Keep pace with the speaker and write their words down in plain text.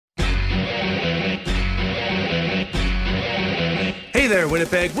Hey there,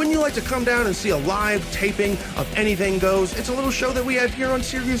 Winnipeg. Wouldn't you like to come down and see a live taping of Anything Goes? It's a little show that we have here on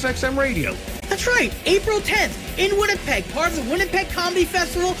Sirius XM Radio. That's right, April 10th in Winnipeg, part of the Winnipeg Comedy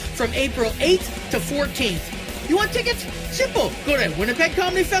Festival from April 8th to 14th. You want tickets? Simple. Go to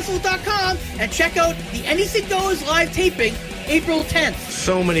winnipegcomedyfestival.com and check out the Anything Goes live taping April 10th.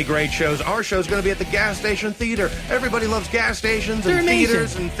 So many great shows. Our show's going to be at the Gas Station Theater. Everybody loves gas stations and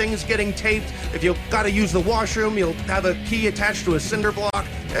theaters and things getting taped. If you've got to use the washroom, you'll have a key attached to a cinder block.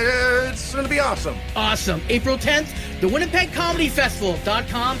 It's going to be awesome. Awesome. April 10th, the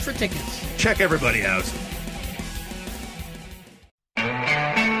winnipegcomedyfestival.com for tickets. Check everybody out.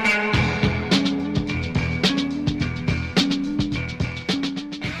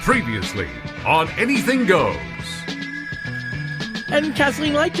 Previously on Anything Goes. And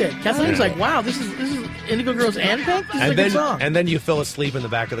Kathleen liked it. Kathleen's like, "Wow, this is Indigo Girls and Pink. This is a good song." And then you fell asleep in the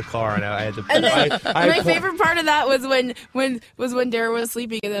back of the car, and I had to. And then, my favorite part of that was when Darren was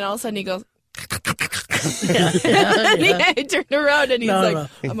sleeping, and then all of a sudden he goes. And he turned around and he's like,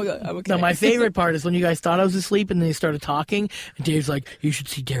 I'm okay. No, my favorite part is when you guys thought I was asleep and then they started talking, and Dave's like, "You should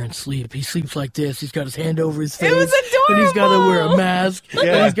see Darren sleep. He sleeps like this. He's got his hand over his face. It was adorable. And he's got to wear a mask.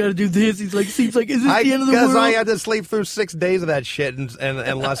 And he's got to do this. He's like, sleeps like, is this the end of the world?" Because I had to sleep through 6 days of that shit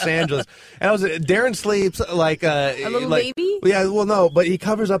in Los Angeles. And Darren sleeps like a little baby? Yeah, well, no, but he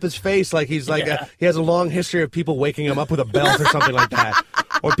covers up his face like he's like he has a long history of people waking him up with a belt or something like that.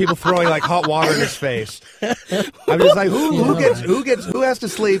 Or people throwing like hot water in his face. I'm just like, who has to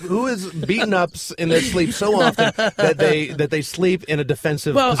sleep? Who is beaten up in their sleep so often that they sleep in a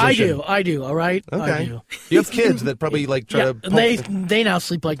defensive position? Well, I do. All right. Okay. I do. You have kids that probably like try to. They now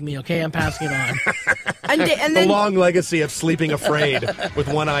sleep like me. Okay, I'm passing it on. And then the long legacy of sleeping afraid with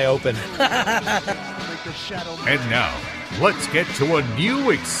one eye open. And now, let's get to a new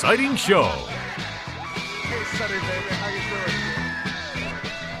exciting show. Hey, Sonny, baby, how you doing?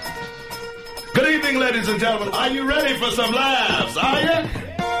 Good evening, ladies and gentlemen. Are you ready for some laughs? Are you?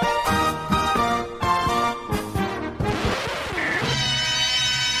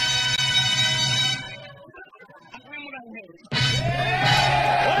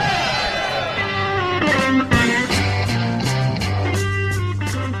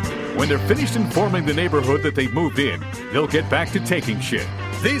 When they're finished informing the neighborhood that they've moved in, they'll get back to taking shit.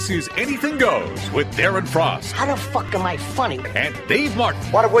 This is Anything Goes with Darren Frost. How the fuck am I funny? And Dave Martin.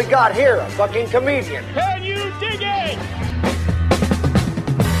 What have we got here? A fucking comedian. Can you dig it?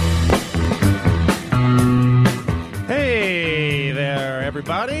 Hey there,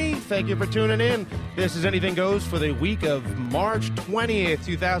 everybody. Thank you for tuning in. This is Anything Goes for the week of March 20th,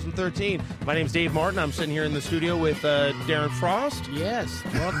 2013. My name's Dave Martin. I'm sitting here in the studio with Darren Frost. Yes.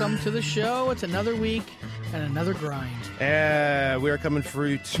 Welcome to the show. It's another week and another grind. We are coming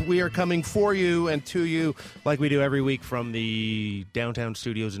for you and to you like we do every week from the downtown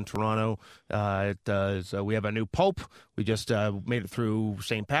studios in Toronto. We have a new pope. We just made it through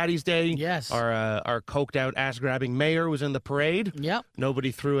St. Paddy's Day. Yes. Our coked out ass grabbing mayor was in the parade. Yep.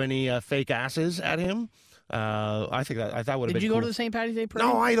 Nobody threw any fake asses at him. I thought would have been cool. Did you go to the St. Paddy's Day parade?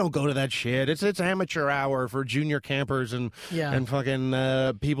 No, I don't go to that shit. It's amateur hour for junior campers and fucking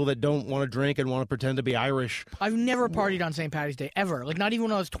people that don't want to drink and want to pretend to be Irish. I've never partied on St. Paddy's Day ever. Like not even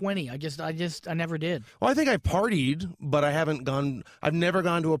when I was 20. I never did. Well, I think I partied, but I've never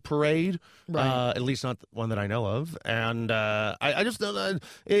gone to a parade. Right. At least not one that I know of. And I just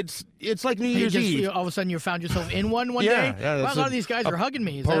it's like New Year's Eve. All of a sudden you found yourself in one day. Yeah, well, a lot of these guys are hugging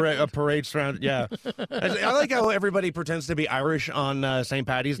me. A parade surrounded. Yeah. I like how everybody pretends to be Irish on St.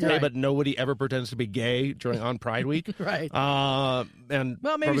 Paddy's Day, but nobody ever pretends to be gay on Pride Week. Right. And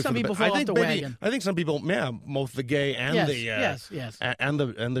well, maybe some people fall off the wagon. I think some people, both the gay and and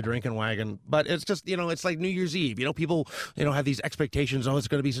the drinking wagon. But it's just it's like New Year's Eve. People have these expectations. Oh, it's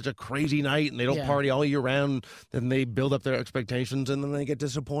going to be such a crazy night, and they don't party all year round. Then they build up their expectations, and then they get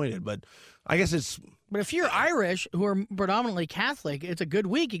disappointed. But I guess it's. But if you're Irish, who are predominantly Catholic, it's a good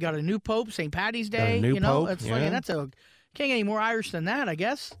week. You got a new pope, St. Paddy's Day. Pope, it's like can't get any more Irish than that, I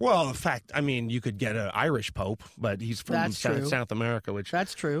guess. Well, in fact, you could get an Irish pope, but he's from South America, which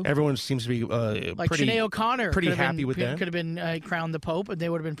that's true. Everyone seems to be like Sinead O'Connor, pretty happy with that. Could have been crowned the pope, and they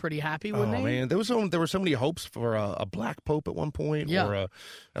would have been pretty happy, wouldn't they? Oh man, there were so many hopes for a black pope at one point, or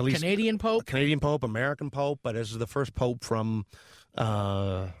at least Canadian pope, American pope, but this is the first pope from.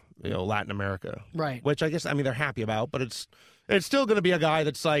 Latin America, right? Which I guess they're happy about, but it's It's still going to be a guy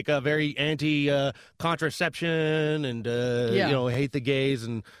that's like very anti-contraception and hate the gays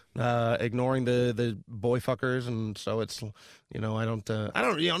and ignoring the boy fuckers, and so it's I don't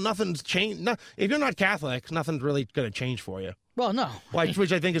nothing's changed. If you're not Catholic, nothing's really going to change for you. Well, no.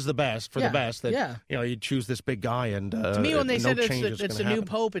 Which I think is the best the best that you choose this big guy and to me when they said it's the new happen.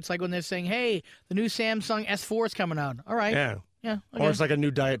 pope, it's like when they're saying, hey, the new Samsung S4 is coming out. All right. Yeah. Okay. Or it's like a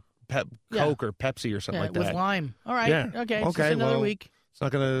new Diet Coke or Pepsi or something like that. With lime. All right. Yeah. Okay. It's just another week. It's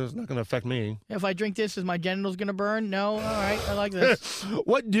not gonna affect me. If I drink this, is my genitals gonna burn? No. All right. I like this.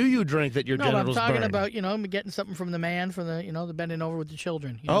 What do you drink that your genitals burn? I'm talking about getting something from the man for the the bending over with the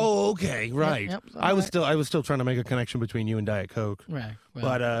children. Oh, okay, right. Yep, I was still trying to make a connection between you and Diet Coke. Right. Well,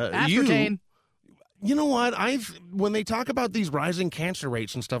 but aspartame. You know what? When they talk about these rising cancer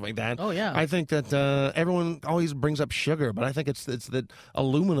rates and stuff like that, I think that everyone always brings up sugar, but I think it's that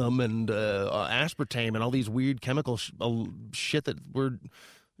aluminum and aspartame and all these weird chemical shit that we're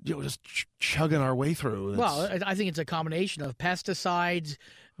just chugging our way through. Well, I think it's a combination of pesticides,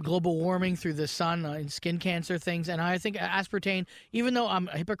 global warming through the sun, and skin cancer things. And I think aspartame, even though I'm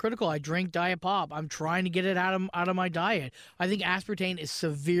hypocritical, I drink Diet Pop. I'm trying to get it out of my diet. I think aspartame is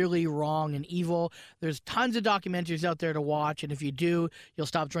severely wrong and evil. There's tons of documentaries out there to watch, and if you do, you'll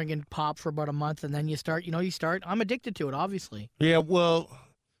stop drinking pop for about a month, and then you start. I'm addicted to it, obviously. Yeah, well.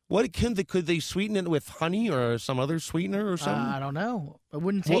 Could they sweeten it with honey or some other sweetener or something? I don't know. It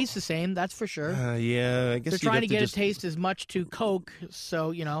wouldn't taste the same, that's for sure. Yeah, I guess they're trying to get it taste as much to Coke,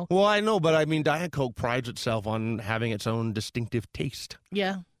 so Well, I know, but I mean, Diet Coke prides itself on having its own distinctive taste.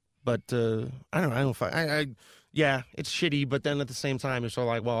 Yeah. But I don't know. Yeah, it's shitty, but then at the same time, it's sort of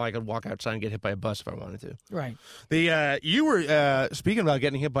like, well, I could walk outside and get hit by a bus if I wanted to. Right. You were speaking about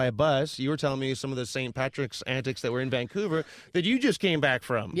getting hit by a bus. You were telling me some of the St. Patrick's antics that were in Vancouver that you just came back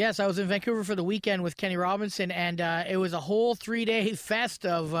from. Yes, I was in Vancouver for the weekend with Kenny Robinson, and it was a whole 3-day fest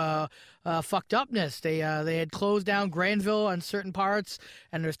of fucked upness. They had closed down Granville on certain parts,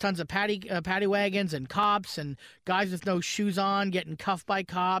 and there's tons of paddy wagons and cops and guys with no shoes on getting cuffed by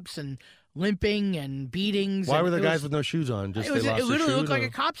cops and limping and beatings. Why were the guys with no shoes on? It literally looked like a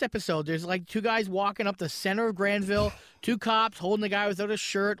Cops episode. There's like 2 guys walking up the center of Granville, 2 cops holding the guy without a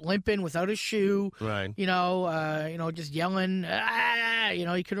shirt, limping without a shoe. Right. Just yelling.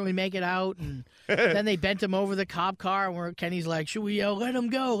 He couldn't really make it out, and then they bent him over the cop car. And Kenny's like, "Should we yell? Let him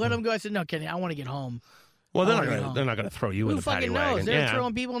go! Let him go!" I said, "No, Kenny, I want to get home." Well, they're not going to throw you in the paddy wagon. Who fucking knows? They're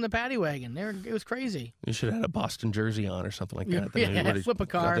throwing people in the paddy wagon. It was crazy. You should have had a Boston jersey on or something like that. Yeah, flip a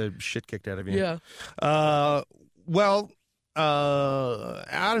car. Got the shit kicked out of you. Yeah. I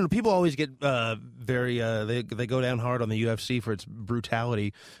don't know. People always get very. They go down hard on the UFC for its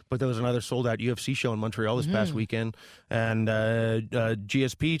brutality, but there was another sold-out UFC show in Montreal this past weekend, and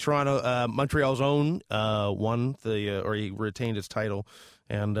GSP Toronto, Montreal's own, won he retained his title,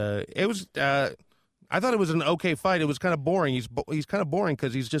 and it was. I thought it was an okay fight. It was kind of boring. He's kind of boring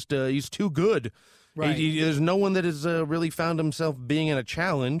because he's just he's too good. Right. There's no one that has really found himself being in a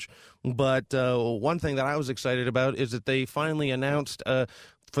challenge. But one thing that I was excited about is that they finally announced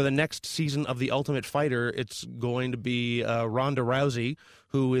for the next season of The Ultimate Fighter, it's going to be Ronda Rousey,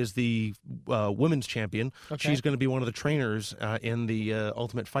 who is the women's champion. Okay. She's going to be one of the trainers in the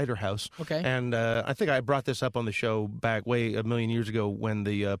Ultimate Fighter house. Okay. And I think I brought this up on the show back way a million years ago when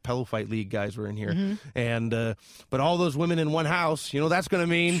the Pillow Fight League guys were in here. Mm-hmm. And but all those women in one house, that's going to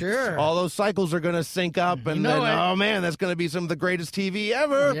mean sure. all those cycles are going to sync up. And then, oh, man, that's going to be some of the greatest TV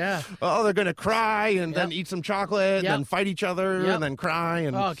ever. Yeah. Oh, they're going to cry and then eat some chocolate and then fight each other and then cry.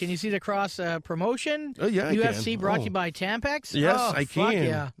 And oh, can you see the cross promotion? Oh, yeah, UFC I can. brought to you by Tampax? Yes, oh, I can.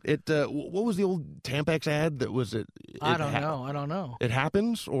 Yeah. It. What was the old Tampax ad that was it? I don't know. It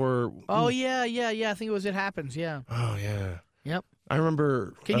happens or? Oh, yeah. I think it was It Happens, yeah. Oh, yeah. Yep. I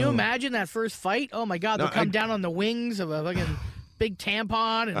remember. Can you imagine that first fight? Oh, my God. They'll come down on the wings of a fucking big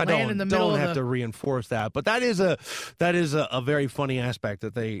tampon and land in the middle of the... don't have to reinforce that, but that is a very funny aspect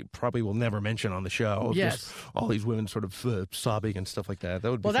that they probably will never mention on the show. Yes. Just all these women sort of sobbing and stuff like that.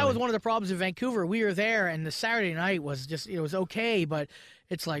 That would be Well, that funny. was one of the problems in Vancouver. We were there, and the Saturday night was just, it was okay, but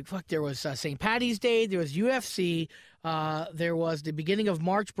it's like, fuck, there was St. Paddy's Day, there was UFC, there was the beginning of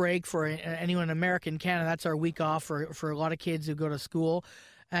March break for anyone in America and Canada. That's our week off for a lot of kids who go to school.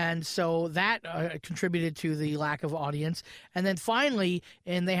 And so that contributed to the lack of audience. And then finally,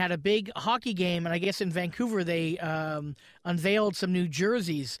 they had a big hockey game, and I guess in Vancouver they unveiled some new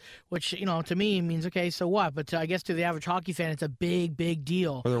jerseys, which, to me means, okay, so what? But I guess to the average hockey fan, it's a big, big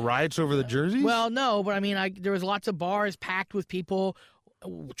deal. Were there riots over the jerseys? Well, no, but I mean, there was lots of bars packed with people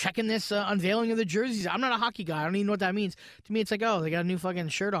checking this unveiling of the jerseys. I'm not a hockey guy. I don't even know what that means. To me, it's like, oh, they got a new fucking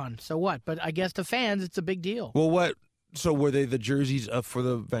shirt on. So what? But I guess to fans, it's a big deal. Well, what So were they the jerseys for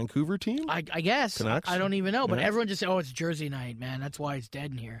the Vancouver team? I guess. Canucks? I don't even know, but Yeah. everyone just said, "Oh, it's Jersey night, man. That's why it's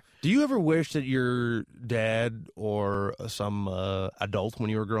dead in here." Do you ever wish that your dad or some adult when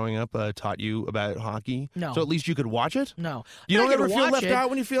you were growing up taught you about hockey? No. So at least you could watch it? No. You I don't can ever feel watch left it. out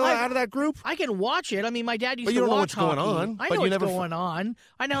when you feel out of that group? I can watch it. I mean, my dad used But to you don't know watch what's going hockey. on, I but know you what's never going on.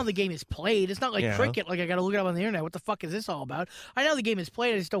 I know how the game is played. It's not like Yeah. cricket. Like I got to look it up on the internet. What the fuck is this all about? I know the game is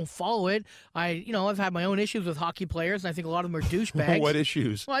played. I just don't follow it. I've had my own issues with hockey players, and I think a lot of them are douchebags. What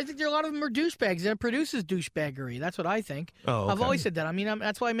issues? Well, I think a lot of them are douchebags, and it produces douchebaggery. That's what I think. Oh, I've okay. always said that. I mean,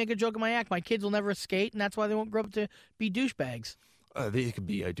 that's why I make a joke in my act. My kids will never skate, and that's why they won't grow up to be douchebags. They could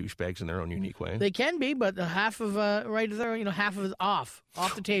be douchebags in their own unique way. They can be, but half of right there, half of it off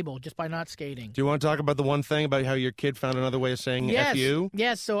the table just by not skating. Do you want to talk about the one thing about how your kid found another way of saying Yes, F you?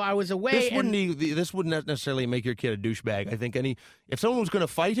 yes. So I was away. This wouldn't necessarily make your kid a douchebag. I think if someone was going to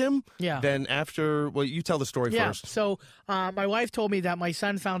fight him, Yeah. then you tell the story first. So my wife told me that my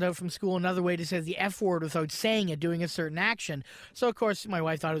son found out from school another way to say the F word without saying it, doing a certain action. So, of course, my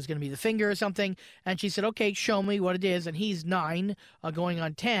wife thought it was going to be the finger or something. And she said, okay, show me what it is. And he's 9, going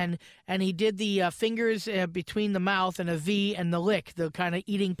on 10. And he did the fingers between the mouth and a V and the lick, the kind of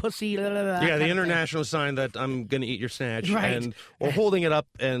eating pussy. Yeah, the international sign that I'm going to eat your snatch. Right. Or holding it up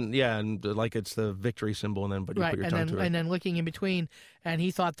and like it's the victory symbol, but you put your tongue to it. And then licking in between. And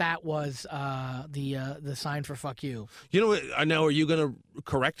he thought that was the sign for fuck you. You know what? Now, are you going to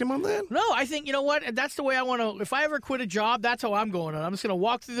correct him on that? No, I think, you know what? That's the way I want to. If I ever quit a job, that's how I'm going on. I'm just going to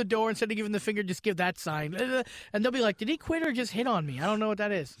walk through the door instead of giving the finger, just give that sign. And they'll be like, did he quit or just hit on me? I don't know what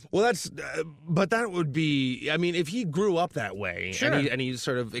that is. Well, but that would be, I mean, if he grew up that way Sure. and he's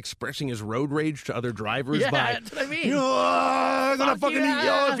sort of expressing his road rage to other drivers Yeah, by, that's what I mean. I'm going to Fuck fucking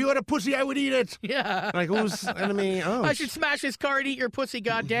yeah. eat you. If you had a pussy, I would eat it. Yeah. Like, who's, and I mean, I should smash his car and eat your pussy,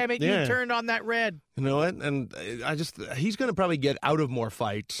 goddammit. Yeah. You turned on that red. You know what? And he's going to probably get out of more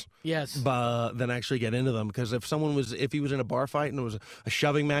fights. Yes. Than actually get into them, because if he was in a bar fight and there was a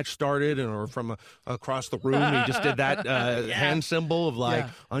shoving match started, or from across the room, he just did that hand symbol of like, Yeah.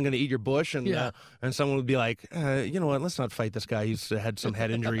 I'm going to eat your bush, and Yeah. and someone would be like, you know what? Let's not fight this guy. He's had some head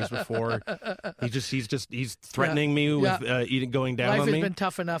injuries before. He's threatening me with going down Life on has me. been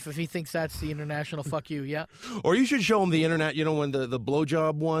tough enough if he thinks that's the international fuck you. Yeah. Or you should show him the internet. You know, when the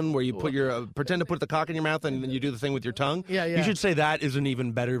blowjob one where you put your pretend to put the cock in your mouth and then you do the thing with your tongue. Yeah. You should say that is an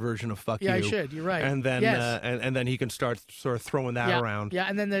even better version of fuck you. Yeah, I should. You're right. And then Yes. and then he can start sort of throwing that Yeah. around. Yeah,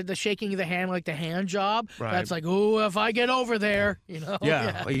 and then the shaking of the hand, like the hand job. Right. That's like, oh, if I get over there,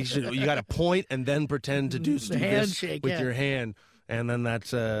 Yeah, you got to point and then pretend to do this handshake, with yeah. your hand, and then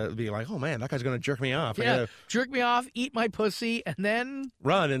that's be like, oh man, that guy's gonna jerk me off. I Yeah, gotta jerk me off, eat my pussy, and then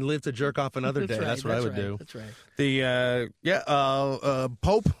run and live to jerk off another day. right, That's what I would right, do. That's right. The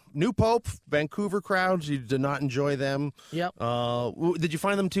Pope, new Pope, Vancouver crowds. You did not enjoy them. Yep. Did you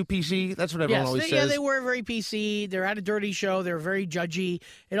find them too PC? That's what everyone always says. They were very PC. They're at a dirty show. They were very judgy.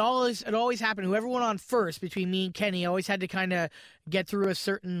 It always happened. Whoever went on first between me and Kenny always had to kind of get through a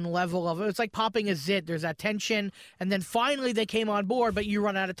certain level of it. It's like popping a zit. There's that tension, and then finally they came on board, but you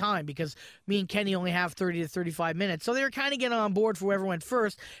run out of time because me and Kenny only have 30 to 35 minutes. So they were kind of getting on board for whoever went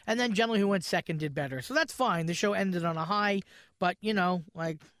first, and then generally who went second did better. So that's fine. The show ended on a high, but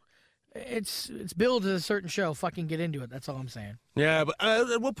it's billed as a certain show. Fucking get into it. That's all I'm saying. Yeah, but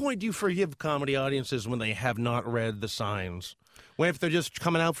at what point do you forgive comedy audiences when they have not read the signs? When if they're just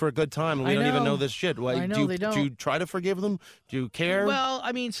coming out for a good time and we don't even know this shit? I know, they don't. Do you try to forgive them? Do you care? Well,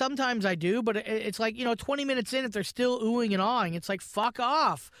 I mean, sometimes I do, but it's like, 20 minutes in, if they're still oohing and awing, it's like, fuck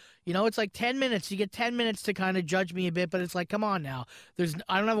off. It's like 10 minutes. You get 10 minutes to kind of judge me a bit, but it's like, come on now.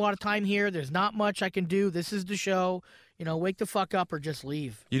 I don't have a lot of time here. There's not much I can do. This is the show. Wake the fuck up or just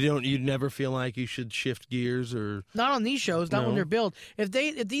leave. You never feel like you should shift gears or not on these shows, not when they're billed. If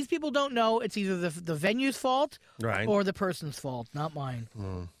these people don't know, it's either the venue's fault right. or the person's fault, not mine.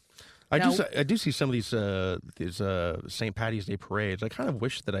 I do see some of these St. Paddy's Day parades. I kind of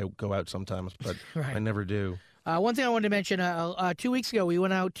wish that I go out sometimes, but Right. I never do. One thing I wanted to mention, 2 weeks ago, we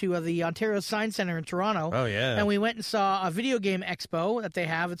went out to the Ontario Science Centre in Toronto. Oh, yeah. And we went and saw a video game expo that they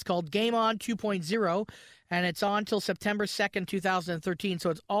have. It's called Game On 2.0, and it's on till September 2nd, 2013. So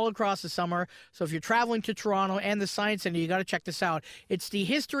it's all across the summer. So if you're traveling to Toronto and the Science Centre, you got to check this out. It's the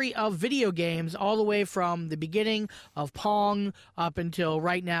history of video games all the way from the beginning of Pong up until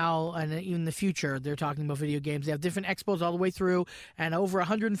right now and even the future. They're talking about video games. They have different expos all the way through and over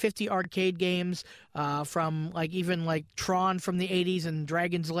 150 arcade games from even Tron from the 80s and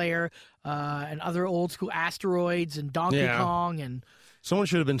Dragon's Lair and other old school Asteroids and Donkey Kong and Someone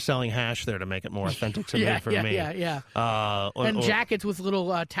should have been selling hash there to make it more authentic to me. For me. Yeah. Or Jackets with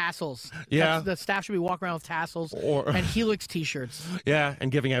little tassels. Yeah. The staff should be walking around with tassels and Helix T-shirts. Yeah,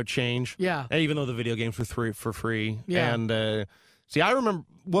 and giving out change. Yeah. And even though the video games were for free. Yeah. And see, I remember.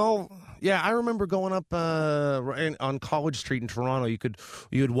 Well, yeah, I remember going up on College Street in Toronto.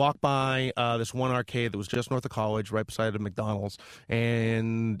 You'd walk by this one arcade that was just north of College, right beside a McDonald's,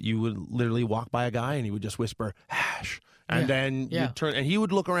 and you would literally walk by a guy, and he would just whisper hash. And then you'd turn, and he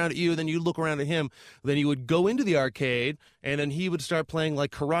would look around at you, and then you'd look around at him. Then you would go into the arcade, and then he would start playing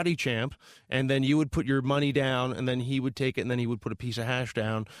like Karate Champ, and then you would put your money down, and then he would take it, and then he would put a piece of hash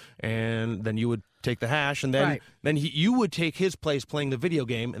down, and then you would take the hash, and then you would take his place playing the video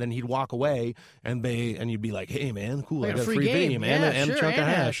game, and then he'd walk away, and you'd be like, "Hey man, cool, I got a free video game, and a chunk of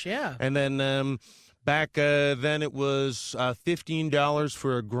hash." Yeah. And then back then it was $15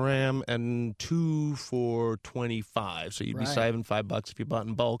 for a gram and 2 for $25. So you'd be saving $5 if you bought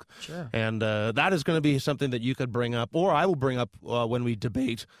in bulk. Sure. And that is going to be something that you could bring up, or I will bring up when we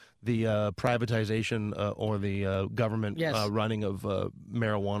debate the privatization or the government running of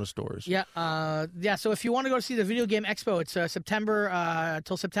marijuana stores. Yeah. So if you want to go to see the Video Game Expo, it's September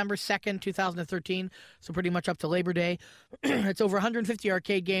till September 2nd, 2013. So pretty much up to Labor Day. It's over 150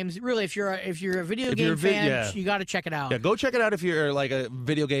 arcade games. Really, if you're a video game fan, you got to check it out. Yeah, go check it out if you're like a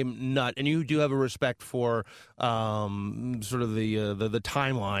video game nut and you do have a respect for sort of the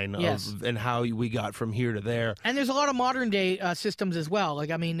timeline of and how we got from here to there. And there's a lot of modern day systems as well.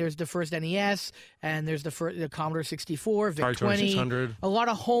 Like, I mean, there's the first NES, and there's the Commodore 64, VIC 20, 600. A lot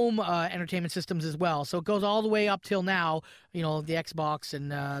of home entertainment systems as well. So it goes all the way up till now, you know, the Xbox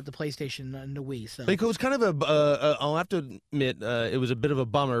and the PlayStation and the Wii. So it was kind of I'll have to admit, it was a bit of a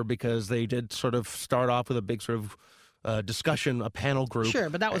bummer because they did sort of start off with a big sort of discussion, a panel group. Sure,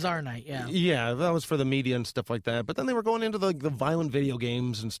 but that was our night, yeah. Yeah, that was for the media and stuff like that. But then they were going into the violent video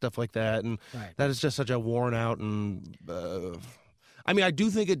games and stuff like that, and that is just such a worn out and... I mean, I do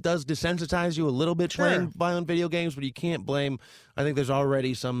think it does desensitize you a little bit playing violent video games, but you can't blame. I think there's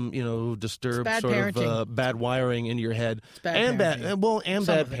already some, disturbed sort of bad wiring into your head, and bad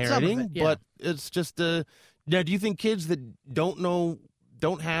parenting. But it's just now. Do you think kids that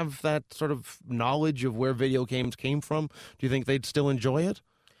don't have that sort of knowledge of where video games came from? Do you think they'd still enjoy it?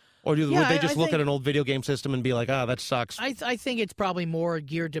 Or would they just look at an old video game system and be like, that sucks? I think it's probably more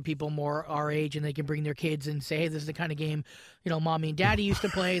geared to people more our age, and they can bring their kids and say, hey, this is the kind of game, mommy and daddy used to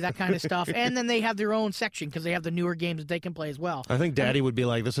play, that kind of stuff. And then they have their own section because they have the newer games that they can play as well. I think daddy would be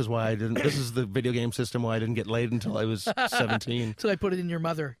like, this is the video game system why I didn't get laid until I was 17. So I put it in your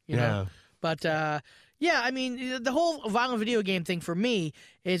mother, you know. But, I mean, the whole violent video game thing for me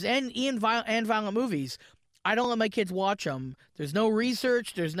is, and violent movies, I don't let my kids watch them. There's no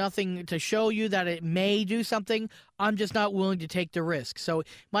research. There's nothing to show you that it may do something. I'm just not willing to take the risk. So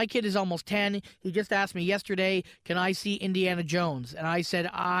my kid is almost 10. He just asked me yesterday, can I see Indiana Jones? And I said,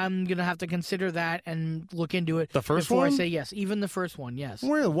 I'm going to have to consider that and look into it. The first before one? I say yes. Even the first one, yes.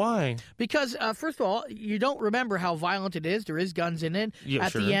 Really? Why? Because, first of all, you don't remember how violent it is. There is guns in it. Yeah,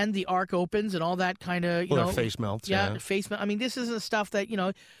 At the end, the arc opens and all that kind of, their face melts. Yeah, face melt. I mean, this isn't stuff that,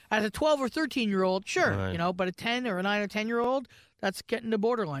 as a 12 or 13-year-old, sure, right. But a 10 or a 9 or 10-year-old, that's getting the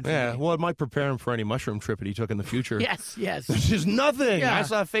borderline for me. Well, it might prepare him for any mushroom trip that he took in the future. Yes. This is nothing. Yeah. I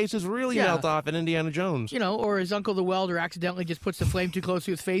saw faces really melt off in Indiana Jones. Or his uncle the welder accidentally just puts the flame too close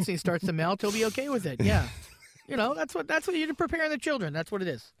to his face and he starts to melt. He'll be okay with it. Yeah. That's what you're preparing the children. That's what it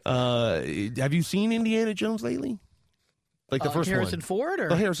is. Have you seen Indiana Jones lately? Like the first Harrison one. Ford?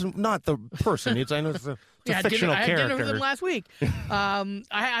 Or? Harrison, not the person. I know it's a fictional character. I had dinner with him last week. I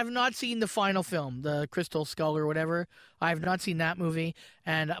have not seen the final film, the Crystal Skull or whatever. I have not seen that movie,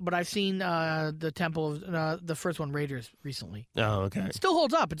 but I've seen the Temple of the first one, Raiders, recently. Oh, okay. It still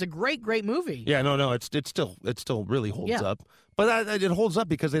holds up. It's a great movie. Yeah, no, it still really holds up. But it holds up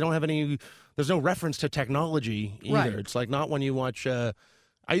because they don't have any. There's no reference to technology either. Right. It's like not when you watch. Have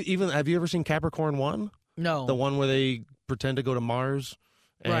you ever seen Capricorn 1? No. The one where they pretend to go to Mars.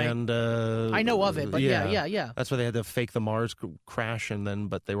 Right. And I know of it, but yeah. That's why they had to fake the Mars crash,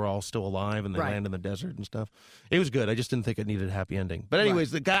 but they were all still alive, and they land in the desert and stuff. It was good. I just didn't think it needed a happy ending. But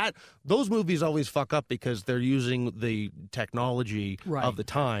anyways, those movies always fuck up because they're using the technology of the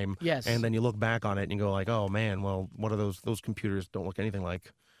time. Yes. And then you look back on it and you go like, oh man, well, what are those computers don't look anything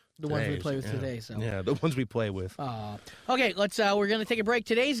like The ones we play with today. So yeah, the ones we play with. Okay, let's. We're gonna take a break.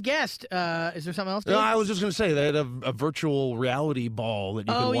 Today's guest. Is there something else? Dave? No, I was just gonna say they had a virtual reality ball that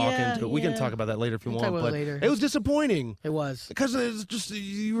you could walk into. We can talk about that later if you want. Talk about But it later. it was disappointing. It was because it's just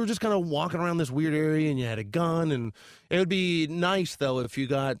you were just kind of walking around this weird area and you had a gun, and it would be nice though if you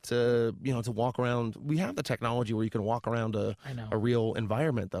got to walk around. We have the technology where you can walk around a real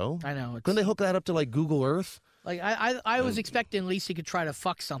environment though. I know. Couldn't they hook that up to like Google Earth? Like I was expecting at least he could try to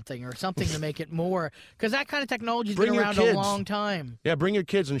fuck something or something to make it more, because that kind of technology's been around a long time. Yeah, bring your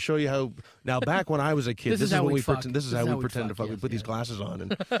kids and show you how. Now, back when I was a kid, this is how we pretend. This is how we pretend to fuck. We put these glasses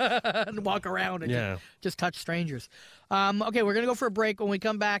on and walk around and just touch strangers. Okay, we're gonna go for a break. When we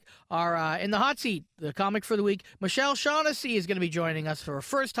come back, our in the hot seat, the comic for the week, Michelle Shaughnessy is going to be joining us for her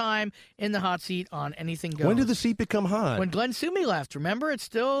first time in the hot seat on Anything Goes. When did the seat become hot? When Glenn Sumi left. Remember, we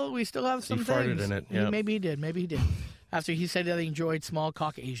still have some he things. farted in it. Yeah. Maybe he did. Maybe he did. After he said that he enjoyed small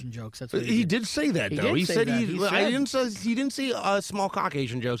cock Asian jokes. That's what he did say that though. He said he didn't say small cock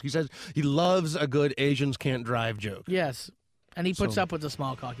Asian jokes. He says he loves a good Asians can't drive joke. Yes. And he puts up with the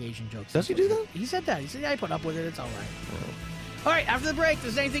small cock Asian jokes. Does he do that? He said that. He said, I put up with it. It's all right. All right, after the break,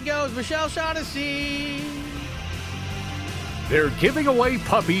 this Anything Goes. Michelle Shaughnessy. They're giving away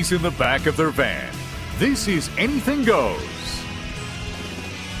puppies in the back of their van. This is Anything Goes.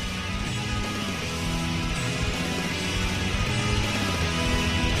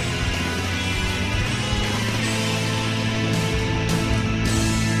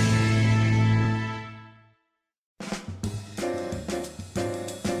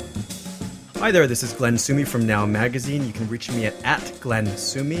 Hi there, this is Glenn Sumi from Now Magazine. You can reach me at Glenn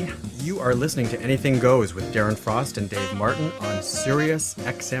Sumi. You are listening to Anything Goes with Darren Frost and Dave Martin on Sirius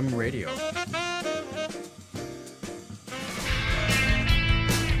XM Radio.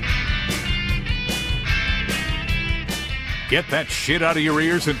 Get that shit out of your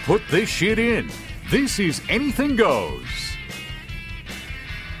ears and put this shit in. This is Anything Goes.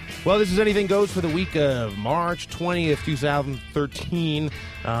 Well, this is Anything Goes for the week of March 20th, 2013.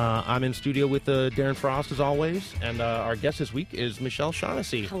 I'm in studio with Darren Frost, as always, and our guest this week is Michelle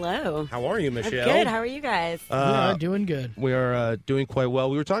Shaughnessy. Hello. How are you, Michelle? I'm good. How are you guys? Yeah, doing good. We are doing quite well.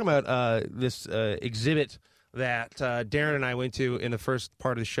 We were talking about this exhibit that Darren and I went to in the first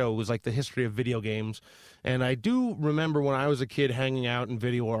part of the show. It was like the history of video games. And I do remember when I was a kid hanging out in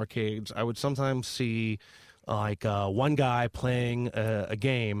video arcades, I would sometimes see like one guy playing a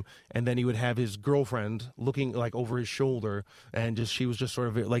game, and then he would have his girlfriend looking like over his shoulder, and she was just sort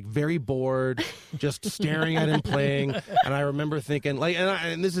of like very bored, just staring at him playing. And I remember thinking like,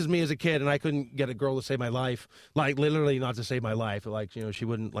 and this is me as a kid, and I couldn't get a girl to save my life, like literally not to save my life, like she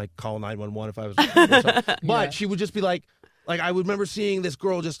wouldn't like call 911 if I was, but she would just be like. Like, I would remember seeing this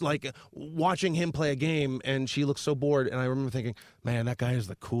girl just, like, watching him play a game, and she looked so bored, and I remember thinking, man, that guy is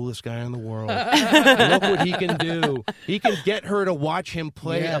the coolest guy in the world. Look what he can do. He can get her to watch him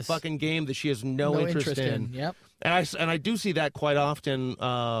play a fucking game that she has no interest in. Yep. And I do see that quite often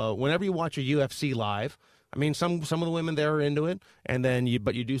whenever you watch a UFC live. I mean, some of the women there are into it, and then you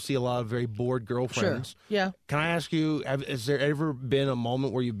do see a lot of very bored girlfriends. Sure. Yeah. Can I ask you, has there ever been a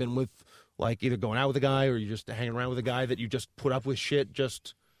moment where you've been with, like, either going out with a guy or you're just hanging around with a guy that you just put up with shit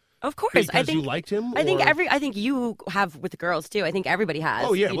just of course because you liked him? I think you have with the girls too. I think everybody has.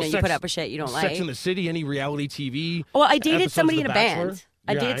 Oh yeah, you put up with shit you don't like. Sex in the City, any reality TV. Well, I dated somebody in a Bachelor. band.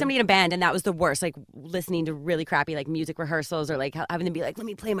 I dated somebody in a band, and that was the worst. Like listening to really crappy like music rehearsals, or like having to be like, "Let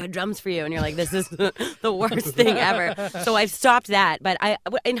me play my drums for you," and you're like, "This is the worst thing ever." So I've stopped that. But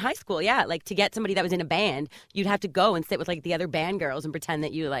in high school, like to get somebody that was in a band, you'd have to go and sit with like the other band girls and pretend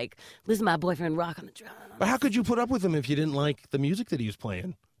that you like listen to my boyfriend rock on the drum. But how could you put up with him if you didn't like the music that he was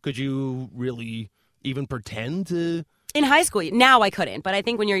playing? Could you really even pretend to? In high school, now I couldn't, but I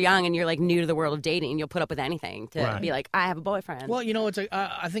think when you're young and you're like new to the world of dating, you'll put up with anything to be like, I have a boyfriend. Well, it's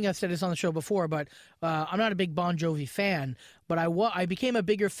I think I've said this on the show before, but I'm not a big Bon Jovi fan, but I became a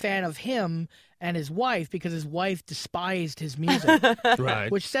bigger fan of him and his wife because his wife despised his music,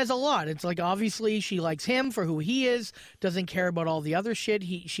 right? Which says a lot. It's like obviously she likes him for who he is, doesn't care about all the other shit.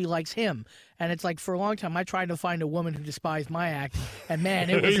 She likes him. And it's like for a long time, I tried to find a woman who despised my act, and man,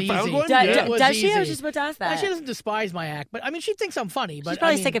 it was easy. Does she? I was just about to ask that. She doesn't despise my act, but I mean, she thinks I'm funny. But she's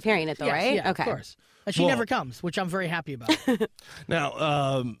probably sick of hearing it, though, right? Yeah, okay, of course. And she never comes, which I'm very happy about.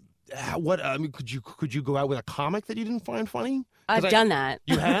 Now, could you go out with a comic that you didn't find funny? I've done that.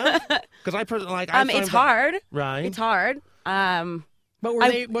 You have? Because it's hard. Right. It's hard. But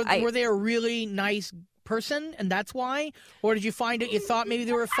were they a really nice person, and that's why? Or did you find it, you thought maybe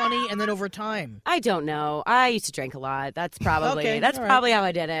they were funny, and then over time? I don't know. I used to drink a lot. That's probably Okay, that's all right. probably how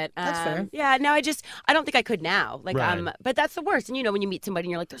I did it. That's fair. Yeah, no, I don't think I could now. Like, Right. but that's the worst. And you know, when you meet somebody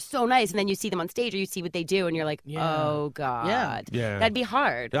and you're like, they're so nice, and then you see them on stage or you see what they do, and you're like, Yeah. oh god, Yeah. that'd be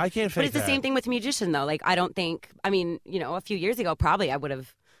hard. I can't fake But it's the that. same thing with a musician, though. Like, I don't think. I mean, you know, a few years ago, probably I would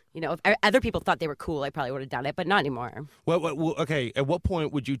have. You know, if other people thought they were cool, I probably would have done it, but not anymore. Well, okay. At what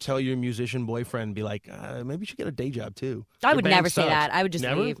point would you tell your musician boyfriend, be like, maybe you should get a day job too? I Your would band never say sucks. that. I would just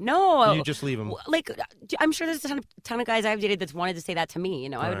Never? leave. No, You just leave him. Like, I'm sure there's a ton of guys I've dated that's wanted to say that to me. You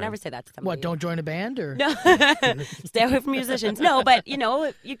know, I would Right. never say that to somebody. What, don't join a band? Or No, stay away from musicians. No, but you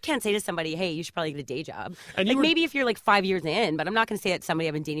know, you can't say to somebody, "Hey, you should probably get a day job." And like you were- maybe if you're like 5 years in, but I'm not going to say it to somebody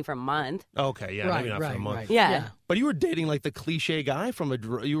I've been dating for a month. Okay, yeah, maybe not for a month. right. Yeah. But you were dating like the cliche guy from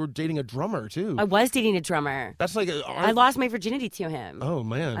you were dating a drummer too. I was dating a drummer. That's like I lost my virginity to him. Oh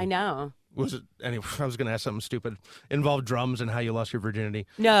man, I know. Was it anyway? I was going to ask something stupid. Involved drums and how you lost your virginity.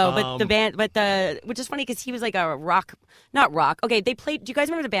 No, but the band, which is funny because he was like a not rock. Okay, they played. Do you guys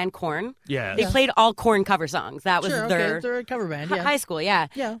remember the band Korn? Yes. They played all Korn cover songs. That was Sure, their okay, they're a cover band, yeah. high school. Yeah.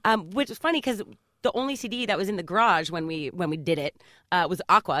 Yeah. Which is funny because the only CD that was in the garage when we did it was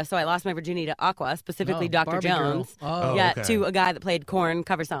Aqua. So I lost my virginity to Aqua, specifically Oh, Dr. Barbie Girl. Jones. Oh. Yeah, okay. to a guy that played Korn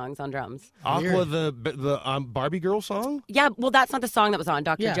cover songs on drums. Aqua, the Barbie Girl song. Yeah, well, that's not the song that was on.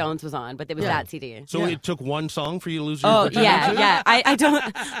 Dr. Yeah. Jones was on, but it was Yeah. that CD. So Yeah. it took one song for you to lose your Oh virginity. yeah, to? yeah. I don't.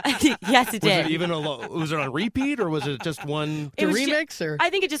 Yes, it Was did. it even was it on repeat or was it just one? The was ju- remix, or? I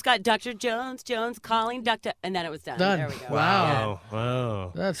think it just got Dr. Jones calling Dr. and then it was done. Done. There we go. Wow.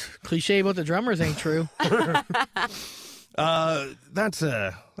 Wow. That's cliche about the drummers ain't true.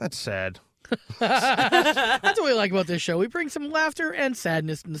 That's sad. That's what we like about this show. We bring some laughter and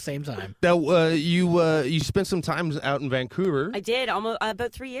sadness at the same time. Now you spent some time out in Vancouver. I did almost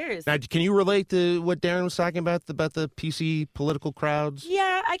about 3 years. Now, can you relate to what Darren was talking about the PC political crowds?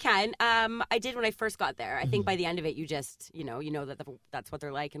 Yeah, I can. I did when I first got there. I Mm-hmm. think by the end of it, you just, you know that that's what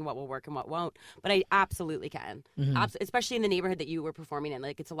they're like and what will work and what won't. But I absolutely can, Mm-hmm. especially in the neighborhood that you were performing in.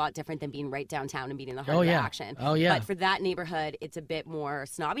 Like, it's a lot different than being right downtown and being in the heart Oh, of the yeah. action. Oh, yeah. But for that neighborhood, it's a bit more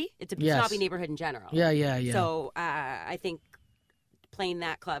snobby. It's a Yes. snobby neighborhood in general. Yeah. So I think playing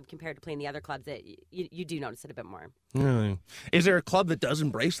that club compared to playing the other clubs, that you do notice it a bit more. Really? Is there a club that does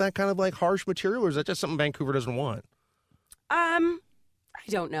embrace that kind of like harsh material, or is that just something Vancouver doesn't want? I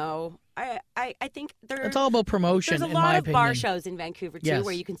don't know. I think It's all about promotion, There's a in lot my of bar opinion. shows in Vancouver too, Yes.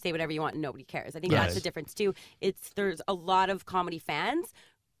 where you can say whatever you want and nobody cares. I think Yes. that's the difference too. There's a lot of comedy fans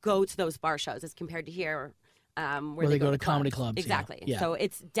go to those bar shows as compared to here, where they go to comedy clubs. clubs, yeah. Exactly. Yeah. So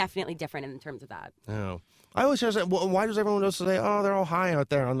it's definitely different in terms of that. Oh. I always say, well, why does everyone else say, oh, they're all high out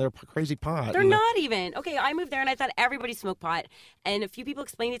there on their crazy pot? They're And not even. Okay, I moved there and I thought everybody smoked pot. And a few people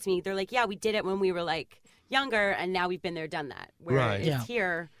explained it to me. They're like, yeah, we did it when we were like younger and now we've been there, done that. Where Right. it's Yeah.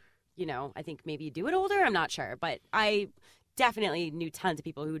 here, you know, I think maybe you do it older. I'm not sure. But I definitely knew tons of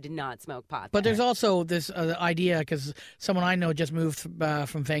people who did not smoke pot. But there. there's also this idea, because someone I know just moved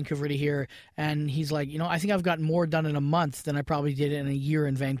from Vancouver to here, and he's like, I think I've gotten more done in a month than I probably did in a year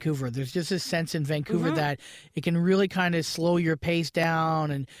in Vancouver. There's just this sense in Vancouver Mm-hmm. that it can really kind of slow your pace down,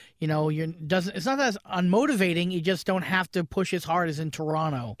 and it's not that it's unmotivating. You just don't have to push as hard as in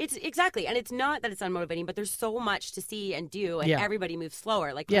Toronto. It's exactly, and it's not that it's unmotivating, but there's so much to see and do, and Yeah. everybody moves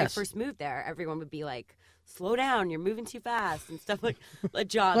slower. Like when Yes. I first moved there, everyone would be like, "Slow down, you're moving too fast," and stuff like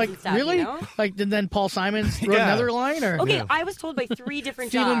jobs Like and stuff. really? You know? Like and then Paul Simons wrote Yeah. another line, or Okay, I was told by 3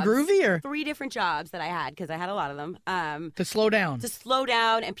 different Feeling jobs, groovy, or 3 different jobs that I had because I had a lot of them. to slow down. To slow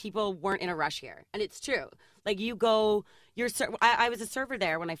down, and people weren't in a rush here, and it's true. Like you go, I was a server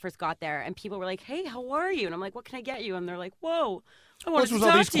there when I first got there, and people were like, "Hey, how are you?" And I'm like, "What can I get you?" And they're like, "Whoa, I wanted What's to with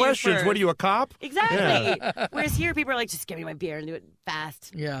talk all these to you questions? What first." are you, a cop? Exactly. Whereas here, people are like, "Just give me my beer and do it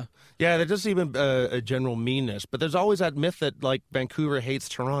fast." Yeah. Yeah, there doesn't even a general meanness, but there's always that myth that like Vancouver hates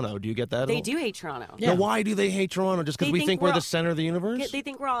Toronto. Do you get that? at They all? do hate Toronto. Yeah. Now, why do they hate Toronto? Just because They we think think we're we're the all- center of the universe? They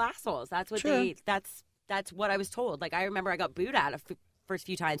think we're all assholes. That's what Sure. That's what I was told. Like I remember I got booed at first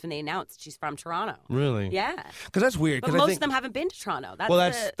few times when they announced she's from Toronto. Really? Yeah. Because that's weird. But 'cause I most think, of them haven't been to Toronto.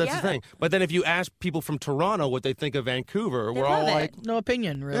 That's that's yeah. the thing. But then if you ask people from Toronto what they think of Vancouver, They we're all love it. like, No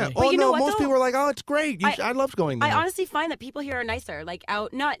opinion, really. yeah. But Oh you no, know what, most though? people are like, oh, it's great. I loved going there. I honestly find that people here are nicer. Like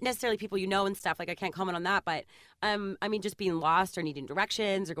out, not necessarily people you know and stuff. Like I can't comment on that, but I mean, just being lost or needing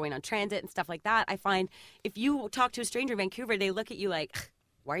directions or going on transit and stuff like that. I find if you talk to a stranger in Vancouver, they look at you like,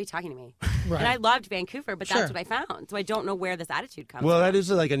 why are you talking to me? Right. And I loved Vancouver, but Sure. that's what I found. So I don't know where this attitude comes Well, from. that is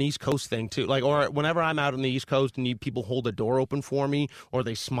like an East Coast thing too. Like, or whenever I'm out on the East Coast and people hold the door open for me, or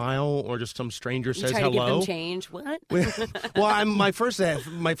they smile, or just some stranger You says try to give hello. them change. What? Well, my first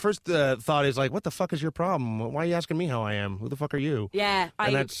thought is like, what the fuck is your problem? Why are you asking me how I am? Who the fuck are you? Yeah,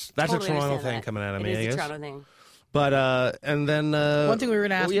 And that's totally a Toronto understand thing that. coming out of It me, is I a guess. Toronto thing. But and then One thing we were going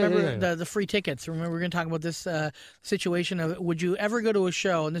to ask, remember yeah. the free tickets. Remember, we were going to talk about this situation of would you ever go to a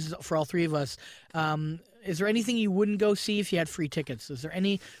show, and this is for all three of us, is there anything you wouldn't go see if you had free tickets? Is there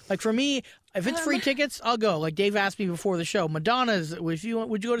any, like for me, if it's free tickets, I'll go. Like Dave asked me before the show, Madonna's, would you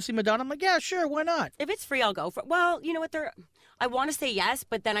go to see Madonna? I'm like, yeah, sure, why not? If it's free, I'll go for. Well, you know what? I want to say yes,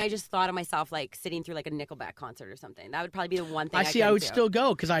 but then I just thought of myself like sitting through like a Nickelback concert or something. That would probably be the one thing. I would still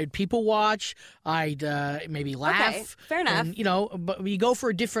go because I'd people watch. I'd maybe laugh. Okay, fair enough. And, but we go for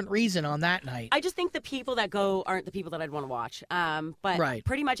a different reason on that night. I just think the people that go aren't the people that I'd want to watch. But Right.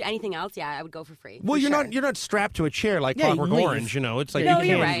 pretty much anything else, yeah, I would go for free. well, for you're not strapped to a chair like Yeah, you Clockwork can leave. Orange. It's like No,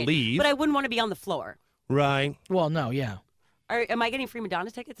 you you're can't right. leave. But I wouldn't want to be on the floor. Right. Well, no, yeah. Am I getting free Madonna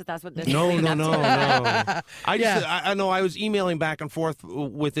tickets if that's what this No, is? no, no, no. I know. I was emailing back and forth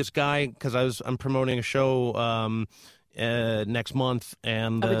with this guy because I'm promoting a show next month,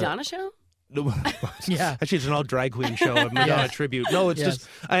 and A Madonna show? Yeah. Actually, it's an all drag queen show, a Madonna tribute. No, it's Yes. just,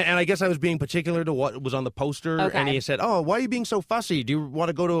 and I guess I was being particular to what was on the poster, Okay. and he said, "Oh, why are you being so fussy? Do you want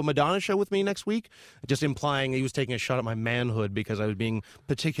to go to a Madonna show with me next week?" Just implying he was taking a shot at my manhood because I was being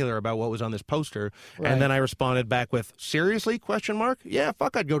particular about what was on this poster. Right. And then I responded back with, "Seriously? Question mark? Yeah,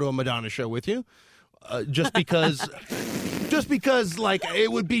 fuck, I'd go to a Madonna show with you." Just because. Just because, like,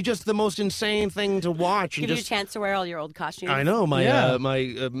 it would be just the most insane thing to watch. And Give you a just, chance to wear all your old costumes. I know my Yeah.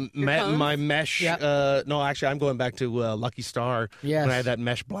 cones? my mesh. Yeah. No, actually, I'm going back to Lucky Star. Yes. When I had that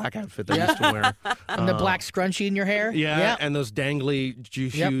mesh black outfit that I used to wear. And the black scrunchie in your hair. Yeah, and those dangly,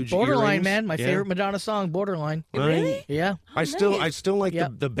 Yep. huge Borderline, earrings. man. My Yeah. favorite Madonna song, Borderline. Really? Yeah. I still like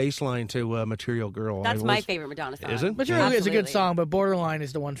Yep. the bass line to Material Girl. That's I my was- favorite Madonna song. Is it? Material is a good Absolutely. song, but Borderline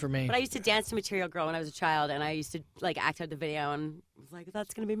is the one for me. But I used to dance to Material Girl when I was a child, and I used to like act out the video, and was like,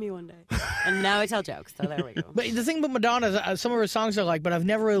 "That's gonna be me one day." And now I tell jokes, so there we go. But the thing about Madonna is some of her songs I like, but I've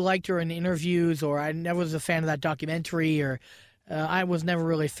never really liked her in interviews, or I never was a fan of that documentary, or I was never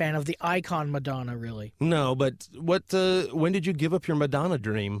really a fan of the icon Madonna, really. No, but when did you give up your Madonna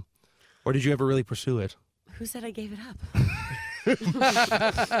dream? Or did you ever really pursue it? Who said I gave it up?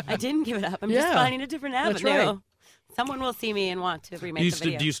 I didn't give it up. I'm just Yeah, finding a different avenue. that's right. Someone will see me and want to remake Do you, the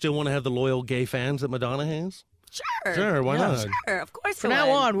video. do you still want to have the loyal gay fans that Madonna has? Sure. Sure, why not? Sure, of course. From I now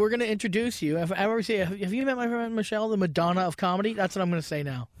would. on, we're going to introduce you. If I ever say, have you met my friend Michelle, the Madonna of comedy? That's what I'm going to say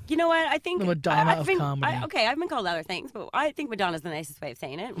now. You know what? I think The Madonna I of think, comedy. okay, I've been called other things, but I think Madonna's the nicest way of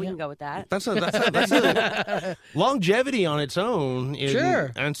saying it. We can go with that. That's a longevity on its own.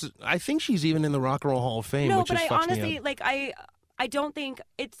 Sure. And I think she's even in the Rock and Roll Hall of Fame, No, which but just I fucks me honestly up. like I don't think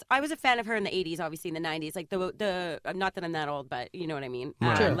it's. I was a fan of her in the '80s, obviously in the '90s, like the not that I'm that old, but you know what I mean,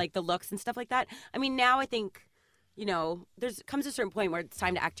 Sure. like the looks and stuff like that. I mean, now I think, you know, comes a certain point where it's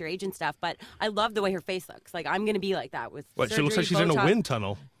time to act your age and stuff. But I love the way her face looks. Like I'm gonna be like that with. What, she surgery, looks like she's in a Botox. wind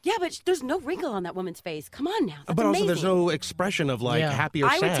tunnel. Yeah, but there's no wrinkle on that woman's face. Come on now. That's But also, there's amazing. no expression of like Yeah. happy or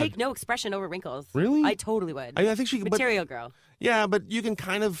I sad. would take no expression over wrinkles. Really? I totally would. I think she could. Material Girl. Yeah, but you can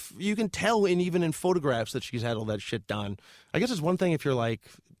tell even in photographs that she's had all that shit done. I guess it's one thing if you're like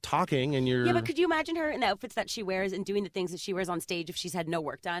talking and you're. Yeah, but could you imagine her in the outfits that she wears and doing the things that she wears on stage if she's had no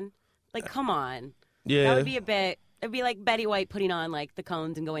work done? Like, come on. Yeah. That would be a bit. It'd be like Betty White putting on like the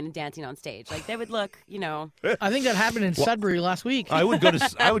cones and going and dancing on stage. Like they would look, you know. I think that happened in Sudbury last week. I would go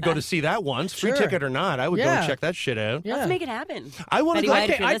to see that once, free Sure. ticket or not. I would go Yeah. and check that shit out. Yeah. Let's make it happen. I want to Betty go. White,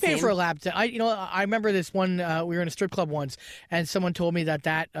 if you're I'd pay listening. for a lap dance. I remember this one. We were in a strip club once, and someone told me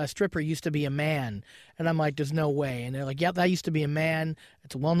that stripper used to be a man, and I'm like, "There's no way." And they're like, "Yep, that used to be a man.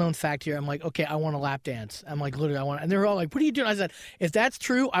 It's a well-known fact here." I'm like, "Okay, I want a lap dance." I'm like, "Literally, I want." And they're all like, "What are you doing?" I said, "If that's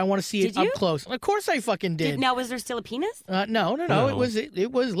true, I want to see it Did you? up close." Of course, I fucking did. Now, was there still a penis? No. No.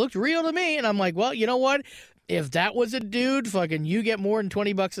 It was looked real to me, and I'm like, well, you know what? If that was a dude, fucking, you get more than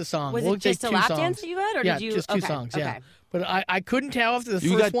 $20 a song. Was We'll it just take a two lap songs. dance that you got, or yeah, did you? just two okay, songs. okay. Yeah, but I couldn't tell after the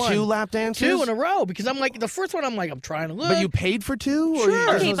You first got one. two lap dances? Two in a row because I'm like the first one. I'm like I'm trying to look. But you paid for two? Or Sure. you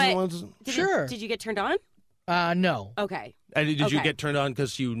just Okay, was the but ones- Sure. Did you get turned on? No. Okay. And did you Okay. get turned on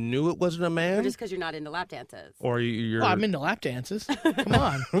because you knew it wasn't a Or man? just because you're not into lap dances? Or you're. Well, I'm into lap dances. Come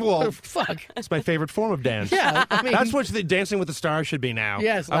on. Well, Fuck. it's my favorite form of dance. Yeah. I mean, That's what the Dancing with the Stars should be now.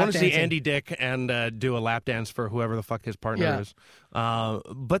 Yes, I want to lap see dancing. Andy Dick and do a lap dance for whoever the fuck his partner Yeah. is.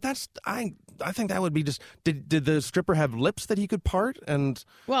 But I think that would be just. Did the stripper have lips that he could part? And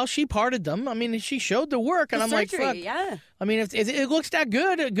Well, she parted them. I mean, she showed the work, and The I'm surgery, like, fuck. yeah. I mean, if it looks that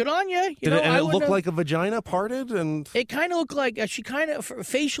good, good on you. did it look like a vagina parted? And It kind of looked like she kind of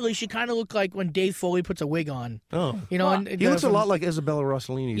facially. She kind of looked like when Dave Foley puts a wig on. oh, You know, and he looks a lot like Isabella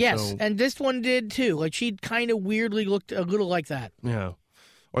Rossellini. Yes, so, and this one did too. Like she kind of weirdly looked a little like that. yeah.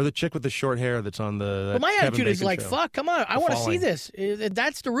 Or the chick with the short hair that's on the. But my Kevin attitude is Bacon like, show. fuck, come on, I The want to see Falling. this. If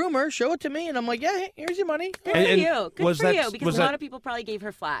that's the rumor, show it to me, and I'm like, yeah, here's your money. Good And- for and you. Good was for that- you. Because was a lot that- of people probably gave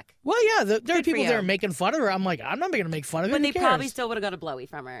her flack. Well, yeah, there are Good for people you. there making fun of her. I'm like, I'm not going to make fun of it. But Who they probably cares? still would have got a blowy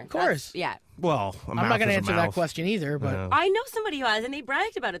from her. Of course. Yeah. Well, I'm not going to answer that question either. But Yeah. I know somebody who has, and they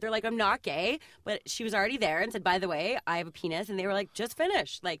bragged about it. They're like, I'm not gay, but she was already there and said, by the way, I have a penis. And they were like, just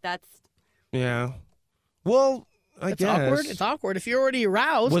finish. Like, that's. Yeah. Well, I it's guess. awkward. It's awkward if you're already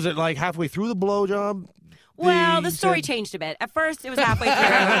aroused. Was it like halfway through the blowjob? Well, the They story said- changed a bit. At first, it was halfway through.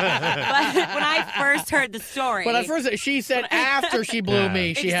 But when I first heard the story. But at first, she said after she blew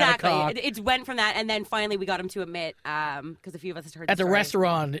me, she exactly. had a cock. It went from that, and then finally we got him to admit, because a few of us had heard At the story.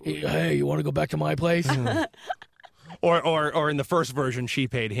 restaurant, hey, you want to go back to my place? Or in the first version, she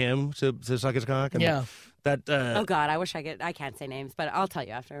paid him to suck his cock. And Yeah. That. Oh God, I wish I could. I can't say names, but I'll tell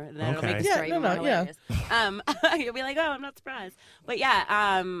you after. And then it'll make the Yeah, story no, even more no, yeah. hilarious. You'll be like, oh, I'm not surprised. But yeah,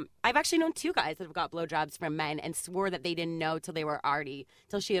 I've actually known two guys that have got blowjobs from men and swore that they didn't know till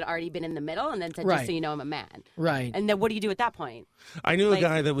she had already been in the middle, and then said, Right. just so you know, I'm a man. Right. And then what do you do at that point? I knew Like- a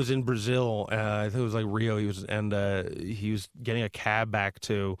guy that was in Brazil. I think it was like Rio. He was getting a cab back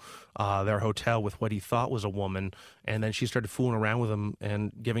to their hotel with what he thought was a woman, and then she started fooling around with him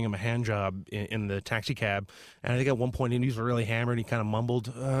and giving him a hand job in the taxi cab. And I think at one point he was really hammered. He kind of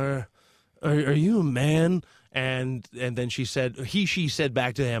mumbled, "Are you a man?" And then she said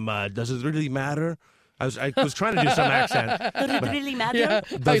back to him, "Does it really matter?" I was trying to do some accent. Does it really matter? Yeah,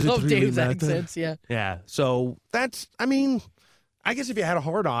 I Does it love really Dave's matter? accents. Yeah. Yeah. So that's, I mean, I guess if you had a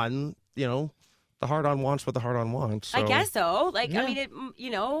hard on, the hard on wants what the hard on wants. So. I guess so. Like, Yeah. I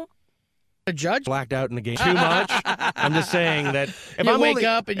mean, A judge. Blacked out in the game too much. I'm just saying that if You I wake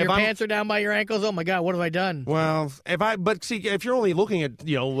up and your pants are down by your ankles. Oh my God, what have I done? Well, if you're only looking at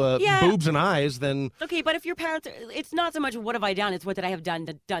Yeah. boobs and eyes, then okay, but if your parents, it's not so much what have I done, it's what did I have done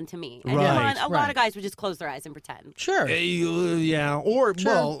to me. And Right. come on, a lot Right. of guys would just close their eyes and pretend. Sure. yeah, or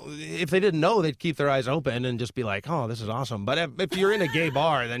Sure. well, if they didn't know, they'd keep their eyes open and just be like, "Oh, this is awesome." But if you're in a gay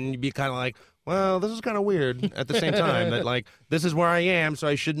bar, then you'd be kind of like, "Well, this is kind of weird." At the same time, that like this is where I am, so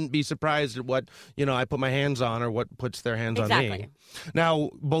I shouldn't be surprised at what I put my hands on or what puts their hands on me. Exactly. Now,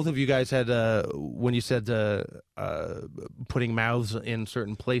 both of you guys had when you said putting mouths in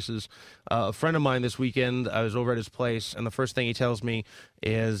certain places. A friend of mine this weekend, I was over at his place, and the first thing he tells me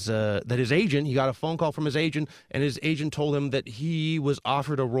is that his agent, he got a phone call from his agent, and his agent told him that he was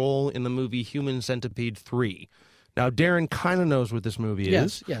offered a role in the movie Human Centipede 3. Now, Darren kind of knows what this movie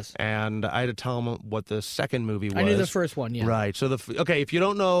is. Yes. And I had to tell him what the second movie was. I knew the first one, yeah. Right. So, if you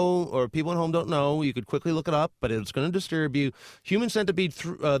don't know, or people at home don't know, you could quickly look it up, but it's going to disturb you. Human Centipede,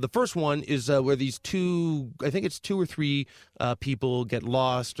 the first one is where these two or three people get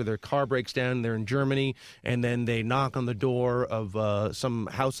lost, or their car breaks down. They're in Germany, and then they knock on the door of some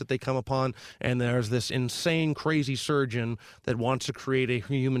house that they come upon, and there's this insane, crazy surgeon that wants to create a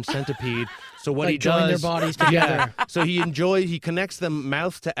human centipede. So what Like he does, join their bodies together. so he connects them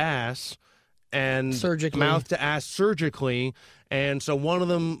mouth to ass, and Surgically. mouth to ass surgically, and so one of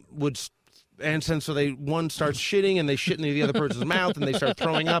them would. And so one starts shitting, and they shit into the other person's mouth, and they start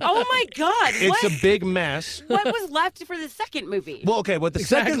throwing up. Oh my God! It's what? a big mess. What was left for the second movie? Well, okay, what the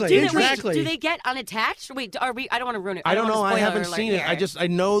Exactly. second Do they- interest- Do they get unattached? Wait, are we? I don't want to ruin it. I don't know. I haven't Spoiler seen alert it. here. I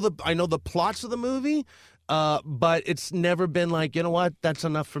know the plots of the movie. But it's never been like, you know what, that's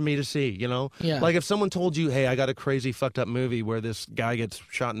enough for me to see, Yeah. Like if someone told you, hey, I got a crazy fucked up movie where this guy gets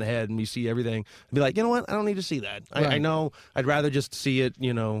shot in the head and we see everything, I'd be like, you know what, I don't need to see that. I Right. know I'd rather just see it,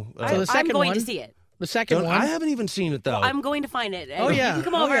 So the I'm second going one, to see it. The second one. I haven't even seen it though. I'm going to find it. Oh, yeah. You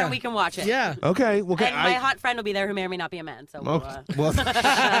can come Oh, over yeah. and we can watch it. Yeah. Okay, well, And my hot friend will be there who may or may not be a man. So we'll, well,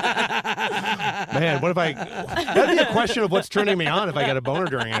 man, what if that'd be a question of what's turning me on if I get a boner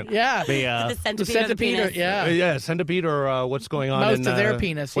during it. Yeah. the The centipede, or the centipede, penis. yeah. Centipede or what's going on Mouth in to their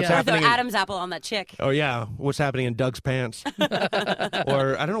penis, What's yeah. Or the happening? Adam's apple on that chick. Oh yeah, what's happening in Doug's pants?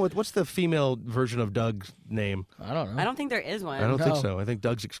 Or I don't know what's the female version of Doug's name? I don't know. I don't think there is one. I don't think No. so. I think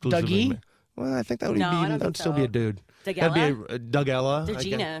Doug's exclusively. Dougie? Well, I think that would No, I don't that'd think still so. be a dude. Dougella? That'd be a Dougella. I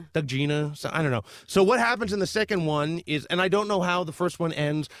Dougina. guess. Dougina. So, I don't know. So what happens in the second one is, and I don't know how the first one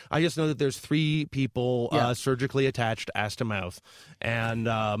ends. I just know that there's three people Yeah. surgically attached ass to mouth, and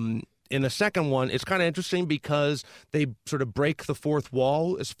in the second one, it's kind of interesting because they sort of break the fourth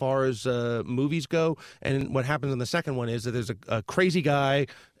wall as far as movies go. And what happens in the second one is that there's a crazy guy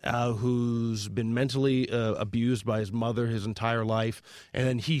who's been mentally abused by his mother his entire life. And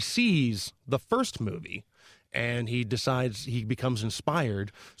then he sees the first movie. And he decides, he becomes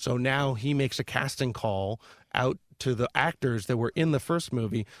inspired. So now he makes a casting call out to the actors that were in the first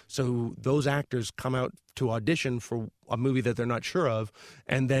movie. So those actors come out to audition for a movie that they're not sure of.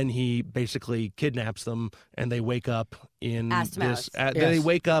 And then he basically kidnaps them and they wake up in this, they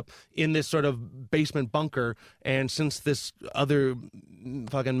wake up in this sort of basement bunker. And since this other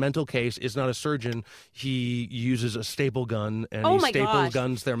fucking mental case is not a surgeon, he uses a staple gun and he staples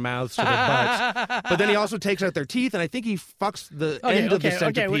guns their mouths to their butts. But then he also takes out their teeth, and I think he fucks the end of the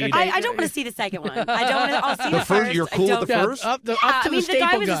centipede. I don't want to see the second one. I don't want to. I'll see the first. You're cool with the first? Up to the the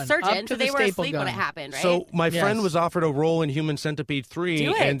guy was gun. a surgeon, so they were asleep when it happened, right? So my friend was offered a role in Human Centipede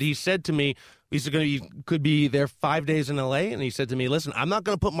 3, and he said to me, he could be there 5 days in L.A., and he said to me, listen, I'm not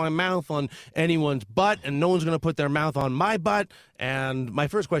going to put my mouth on anyone's butt, and no one's going to put their mouth on my butt. And my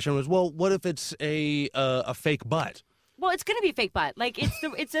first question was, well, what if it's a fake butt? Well, it's going to be a fake butt. Like,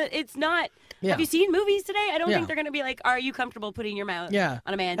 it's not. Yeah. Have you seen movies today? I don't think they're going to be like, are you comfortable putting your mouth on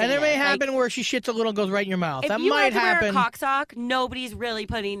a man's And it may happen like, where she shits a little and goes right in your mouth. That if you might have to happen. wear a cocksock, nobody's really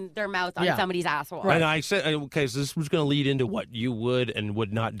putting their mouth on somebody's asshole. Right. And I said, okay, so this was going to lead into what you would and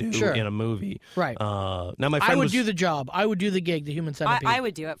would not do in a movie. Right. Now my friend I would do the job. I would do the gig, the Human Centipede. I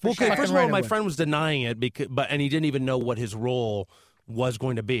would do it for sure. sure. First of all, my friend was denying it, and he didn't even know what his role was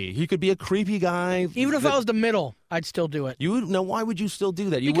going to be. He could be a creepy guy. Even if I was the middle, I'd still do it. You would no. Why would you still do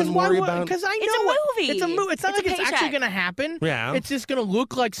that? You because wouldn't worry about. Because I know it's a movie. It's a movie. It's not like it's actually going to happen. Yeah. It's just going to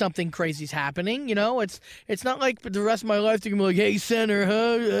look like something crazy's happening. You know, it's not like for the rest of my life they're going to be like, hey, center,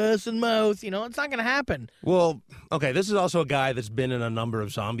 ass and mouth. You know, it's not going to happen. Well, okay. This is also a guy that's been in a number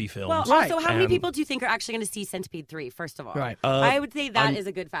of zombie films. Well, also, how many people do you think are actually going to see Centipede 3? First of all, right. I would say that is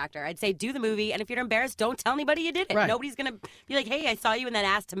a good factor. I'd say do the movie, and if you're embarrassed, don't tell anybody you did it. Right. Nobody's going to be like, hey, I saw you in that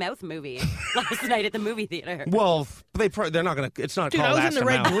ass to mouth movie last night at the movie theater. Well, they're not going to. It's not Dude, called I was in the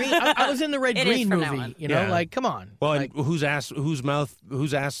red green. I was in the red green movie. You know, like come on. Well, like, whose ass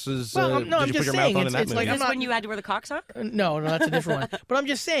is? Well, no, I'm did you just put your saying, mouth on in that it's movie? like Is this when you had to wear the cocksock? No, that's a different one. But I'm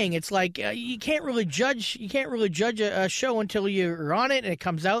just saying, it's like you can't really judge. You can't really judge a show until you're on it and it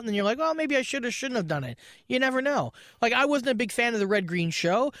comes out, and then you're like, oh, maybe I shouldn't have done it. You never know. Like I wasn't a big fan of the Red Green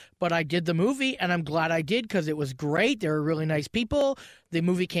Show, but I did the movie, and I'm glad I did because it was great. They were really nice people. The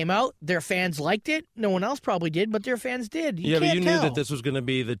movie came out. Their fans liked it. No one else probably did, but their fans did. But you knew that this was going to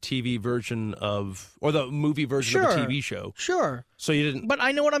be the TV version or the movie version of a TV show. Sure. So you didn't. But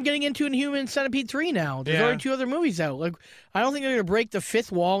I know what I'm getting into in Human Centipede 3 now. There's already 2 other movies out. Like I don't think they're going to break the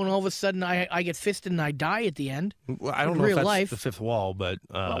 5th wall, and all of a sudden I get fisted and I die at the end. Well, I don't know if that's the 5th wall, but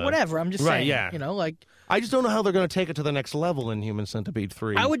well, whatever. I'm just saying. Yeah. You know, like. I just don't know how they're going to take it to the next level in Human Centipede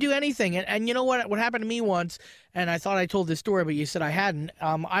 3. I would do anything. And you know what? What happened to me once, and I thought I told this story, but you said I hadn't.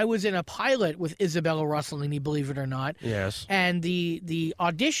 I was in a pilot with Isabella Rossellini, believe it or not. Yes. And the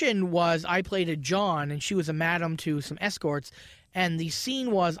audition was I played a John, and she was a madam to some escorts. And the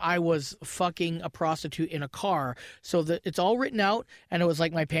scene was I was fucking a prostitute in a car. So it's all written out, and it was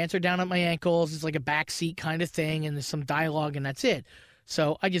like my pants are down at my ankles. It's like a backseat kind of thing, and there's some dialogue, and that's it.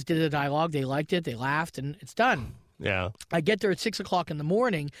 So I just did the dialogue. They liked it. They laughed, and it's done. Yeah. I get there at 6 o'clock in the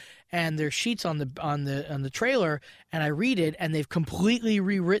morning, and there's sheets on the trailer, and I read it, and they've completely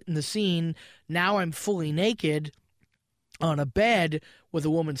rewritten the scene. Now I'm fully naked on a bed with a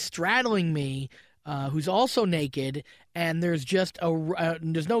woman straddling me, who's also naked, and there's just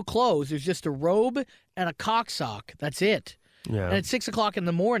there's no clothes. There's just a robe and a cocksock. That's it. Yeah. And it's 6 o'clock in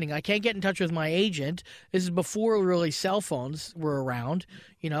the morning. I can't get in touch with my agent. This is before really cell phones were around.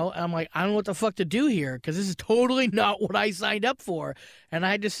 You know, and I'm like, I don't know what the fuck to do here because this is totally not what I signed up for. And I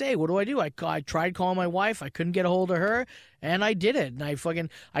had to say, what do? I tried calling my wife. I couldn't get a hold of her, and I did it. And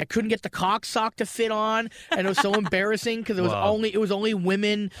I couldn't get the cocksock to fit on, and it was so embarrassing because it was only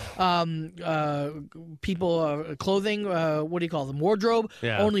women people clothing. What do you call them? Wardrobe.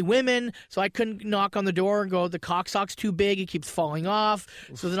 Yeah. Only women. So I couldn't knock on the door and go, the cocksock's too big. It keeps falling off.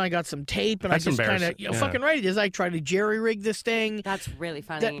 So then I got some tape, and That's I just kind of embarrassing. fucking right it is. I tried to jerry rig this thing. That's really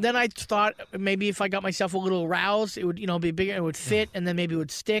funny. Then I thought maybe if I got myself a little aroused, it would be bigger, it would fit, and then maybe it would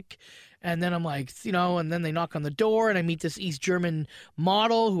stick. And then I'm like, and then they knock on the door, and I meet this East German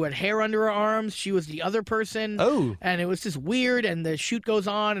model who had hair under her arms. She was the other person. Oh. And it was just weird, and the shoot goes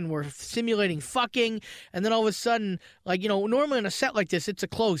on, and we're simulating fucking. And then all of a sudden, normally in a set like this, it's a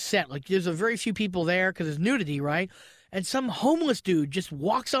closed set. Like, there's a very few people there because there's nudity, right? And some homeless dude just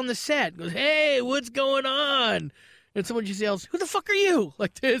walks on the set, goes, hey, what's going on? and someone just yells, "Who the fuck are you?"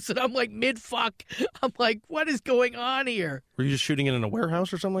 like this, and I'm like mid-fuck. I'm like, what is going on here? Were you just shooting it in a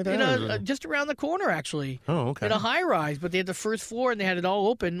warehouse or something like that? Just around the corner, actually. Oh, okay. In a high-rise, but they had the first floor, and they had it all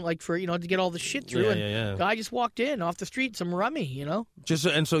open, like for, to get all the shit through. Yeah. Guy just walked in off the street, some rummy, Just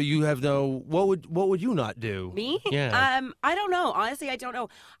and so you have no. What would you not do? Me? Yeah. I don't know. Honestly, I don't know.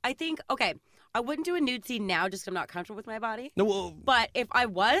 I think I wouldn't do a nude scene now just because I'm not comfortable with my body. No, well, but if I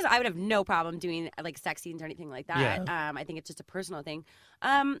was, I would have no problem doing like sex scenes or anything like that. Yeah. I think it's just a personal thing.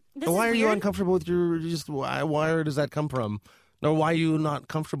 Why are you uncomfortable with your? Why does that come from? No, why are you not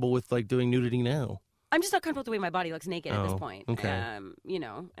comfortable with like doing nudity now? I'm just not comfortable with the way my body looks naked at this point. Okay.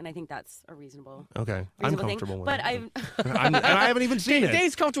 And I think that's a reasonable. Okay, I'm comfortable thing. with But it. And I haven't even seen it.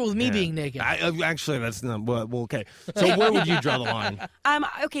 Dave's comfortable with me being naked. Actually, that's not. Well, okay. So where would you draw the line?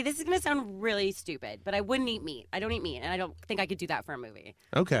 Okay, this is gonna sound really stupid, but I wouldn't eat meat. I don't eat meat, and I don't think I could do that for a movie.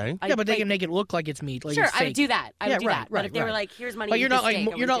 Okay. But they can make it look like it's meat. Like sure, it's I fake. would do that. I would do that. Right, but if they were like, "Here's money," but you're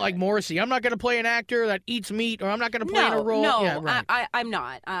not like Morrissey. I'm not going to play an actor that eats meat, or I'm not going to play in a role. No, yeah, right. I'm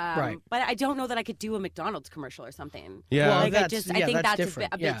not. Right. But I don't know that I could do a McDonald's commercial or something. Yeah. Well, Like, I that's think that's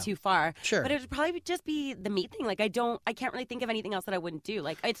different. a bit too far. Sure. But it would probably just be the meat thing. Like I can't really think of anything else that I wouldn't do.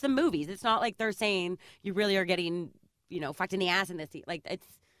 Like it's the movies. It's not like they're saying you really are getting, fucked in the ass in this. Like it's,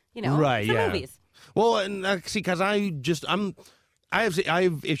 right, it's the movies. Well, and see, because I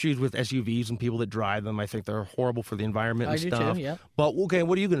have issues with SUVs and people that drive them. I think they're horrible for the environment and stuff. I do too, yeah. But okay,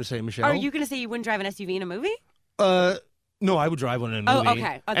 what are you going to say, Michelle? Are you going to say you wouldn't drive an SUV in a movie? No, I would drive one in a movie. Oh,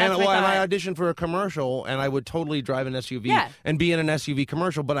 okay. Oh, that's and what I and I thought. auditioned for a commercial, and I would totally drive an SUV and be in an SUV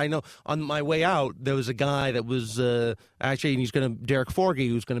commercial. But I know on my way out, there was a guy that was actually, Derek Forgy,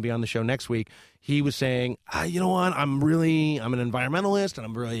 who's going to be on the show next week. He was saying, you know what, I'm an environmentalist, and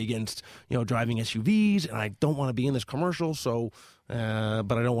I'm really against, driving SUVs, and I don't want to be in this commercial, so, but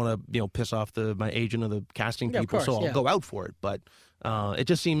I don't want to, piss off my agent or the casting people, so I'll go out for it. But it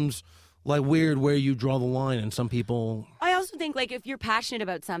just seems like weird where you draw the line, and some people. I also think like if you're passionate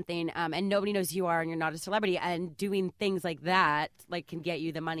about something and nobody knows who you are and you're not a celebrity, and doing things like that like can get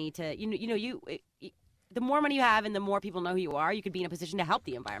you the money to the more money you have and the more people know who you are, you could be in a position to help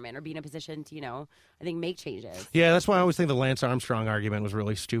the environment or be in a position to I think make changes. Yeah, that's why I always think the Lance Armstrong argument was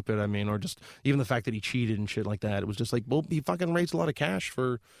really stupid. I mean, or just even the fact that he cheated and shit like that. It was just like, well, he fucking raised a lot of cash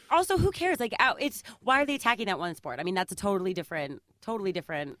for. Also, who cares? Like, it's why are they attacking that one sport? I mean, that's a totally different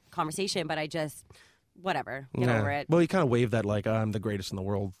conversation. But I just whatever, get over it. Well, he kind of waved that like I'm the greatest in the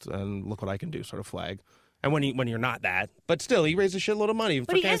world and look what I can do sort of flag. And when you're not that, but still, he raised a shitload of money.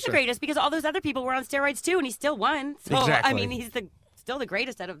 But he is the greatest because all those other people were on steroids too, and he still won. So exactly. I mean, he's still the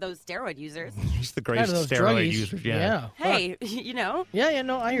greatest out of those steroid users. He's the greatest steroid user. Yeah. Hey, Yeah,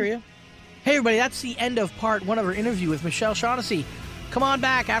 no, I hear you. Hey, everybody, that's the end of part one of our interview with Michelle Shaughnessy. Come on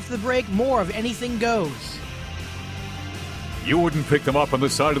back after the break. More of Anything Goes. You wouldn't pick them up on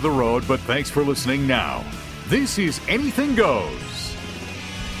the side of the road, but thanks for listening now. This is Anything Goes.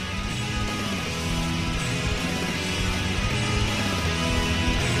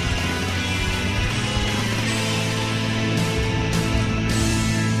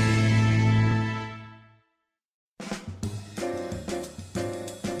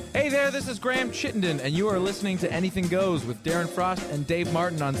 Hey there, this is Graham Chittenden, and you are listening to Anything Goes with Darren Frost and Dave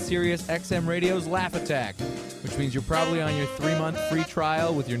Martin on Sirius XM Radio's Laugh Attack, which means you're probably on your 3-month free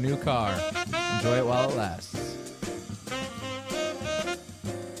trial with your new car. Enjoy it while it lasts.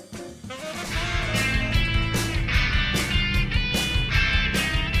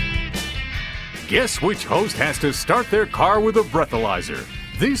 Guess which host has to start their car with a breathalyzer?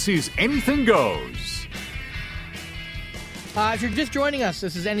 This is Anything Goes. If you're just joining us,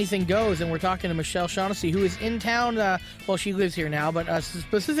 this is Anything Goes, and we're talking to Michelle Shaughnessy, who is in town. Well, she lives here now, but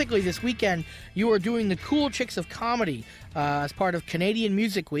specifically this weekend, you are doing the Cool Chicks of Comedy as part of Canadian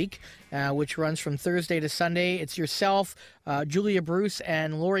Music Week, which runs from Thursday to Sunday. It's yourself, Julia Bruce,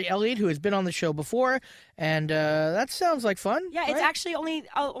 and Lori Elliott, who has been on the show before, and that sounds like fun. Yeah, right? it's actually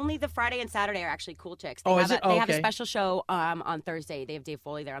only the Friday and Saturday are actually Cool Chicks. They They have a special show on Thursday. They have Dave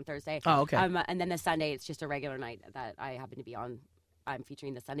Foley there on Thursday. Oh, okay. And then the Sunday, it's just a regular night that I happen to be on. I'm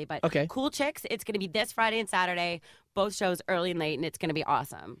featuring this Sunday, but okay. Cool Chicks, it's going to be this Friday and Saturday, both shows early and late, and it's going to be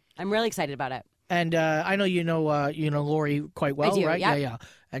awesome. I'm really excited about it. And I know you know Lori quite well, I do, right? yeah. Yeah.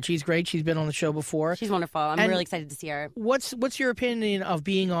 And she's great. She's been on the show before. She's wonderful. I'm really excited to see her. What's your opinion of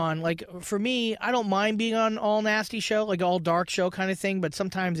being on, like, for me, I don't mind being on all nasty show, like all dark show kind of thing, but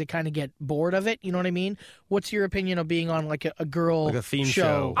sometimes I kind of get bored of it, you know what I mean? What's your opinion of being on like a girl like a theme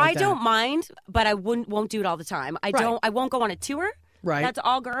show? Like I don't mind, but I won't do it all the time. I won't go on a tour. Right. That's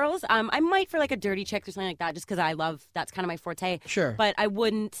all girls. I might for like a Dirty Chicks or something like that, just because that's kind of my forte. Sure. But I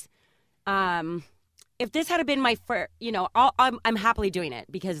wouldn't. if this had been my first, I'm happily doing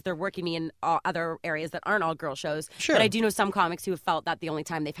it because they're working me in other areas that aren't all girl shows. Sure. But I do know some comics who have felt that the only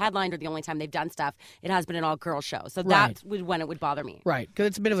time they've headlined or the only time they've done stuff, it has been an all girl show. So that's when it would bother me. Right, because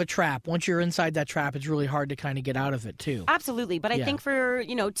it's a bit of a trap. Once you're inside that trap, it's really hard to kind of get out of it too. Absolutely, but I think for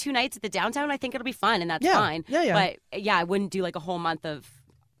 2 nights at the downtown, I think it'll be fun, and that's fine. Yeah. But I wouldn't do like a whole month of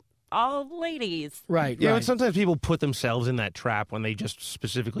all ladies. Right. Yeah, but sometimes people put themselves in that trap when they just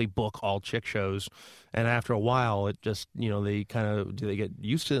specifically book all chick shows, and after a while, it just they get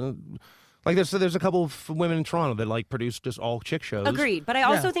used to. Like there's a couple of women in Toronto that like produce just all chick shows. Agreed, but I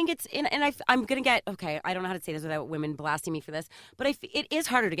also think it's I'm gonna get I don't know how to say this without women blasting me for this, but it is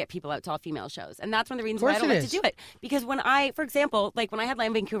harder to get people out to all female shows, and that's one of the reasons why I don't like to do it. Because when for example, like when I had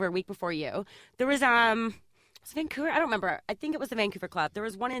Vancouver a week before you, there was Was it Vancouver? I don't remember. I think it was the Vancouver Club. There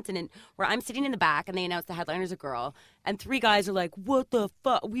was one incident where I'm sitting in the back and they announced the headliner's a girl, and 3 guys are like, "What the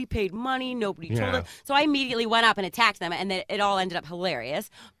fuck? We paid money. Nobody told us." So I immediately went up and attacked them, and it all ended up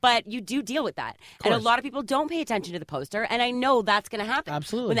hilarious. But you do deal with that. And a lot of people don't pay attention to the poster, and I know that's going to happen.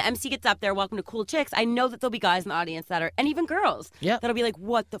 Absolutely. When the MC gets up there, welcome to Cool Chicks, I know that there'll be guys in the audience that are, and even girls, that'll be like,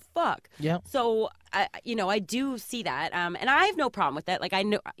 "What the fuck?" Yeah. So, I do see that, and I have no problem with it. Like, I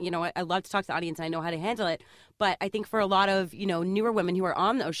know, I love to talk to the audience, and I know how to handle it. But I think for a lot of, newer women who are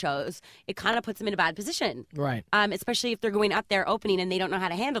on those shows, it kind of puts them in a bad position. Right. Especially if they're going up there opening and they don't know how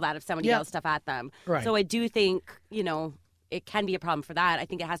to handle that if somebody yells stuff at them. Right. So I do think, it can be a problem for that. I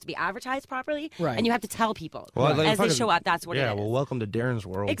think it has to be advertised properly. Right. And you have to tell people like, as they show up, that's what it is. Yeah, well, welcome to Darren's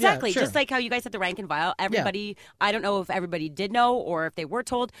world. Exactly. Yeah, sure. Just like how you guys had the rank and file. Everybody, I don't know if everybody did know or if they were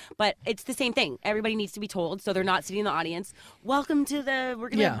told, but it's the same thing. Everybody needs to be told, so they're not sitting in the audience. Welcome to we're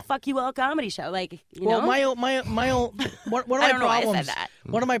going to fuck you all comedy show. Like, Well, one of my I don't know why I said that.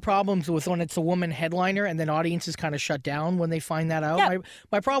 One of my problems with when it's a woman headliner and then audiences kind of shut down when they find that out. Yep.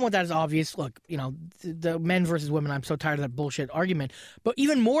 My problem with that is obvious. Look, the men versus women, I'm so tired of that bullshit argument. But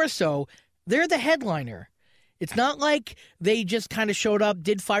even more so, they're the headliner. It's not like they just kind of showed up,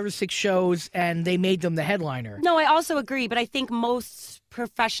 did 5 or 6 shows, and they made them the headliner. No, I also agree, but I think most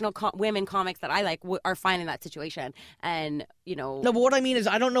professional women comics that I like are fine in that situation. And, No, but what I mean is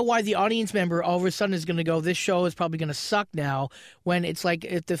I don't know why the audience member all of a sudden is going to go, this show is probably going to suck now, when it's like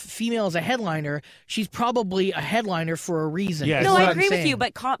if the female is a headliner, she's probably a headliner for a reason. Yeah, no, I agree with you,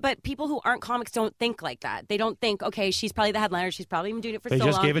 but people who aren't comics don't think like that. They don't think, okay, she's probably the headliner. She's probably been doing it for so long.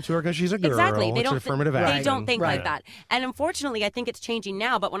 They just gave it to her because she's a girl. Exactly. They it's don't affirmative action. They don't think like that. And unfortunately, I think it's changing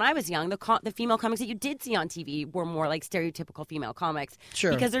now. But when I was young, the female comics that you did see on TV were more like stereotypical female comics.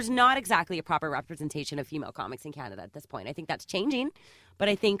 Sure. Because there's not exactly a proper representation of female comics in Canada at this point. I think that's changing. But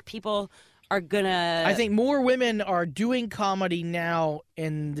I think people are gonna... I think more women are doing comedy now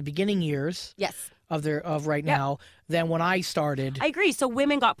in the beginning years. Yes. Of right now than when I started. I agree. So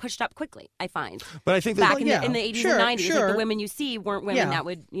women got pushed up quickly, I find. But I think back in the 80s and 90s, like the women you see weren't women that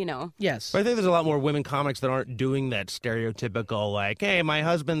would, Yes. But I think there's a lot more women comics that aren't doing that stereotypical, like, hey, my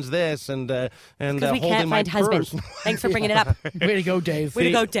husband's this, and we holding can't my find purse. husband. Thanks for bringing it up. Way to go, Dave. Way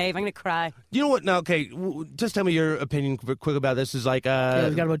to go, Dave. I'm going to cry. You know what? Now, okay, just tell me your opinion quick about this. Is like,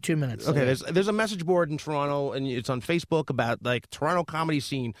 we've got about 2 minutes. Okay, there's a message board in Toronto, and it's on Facebook about like Toronto comedy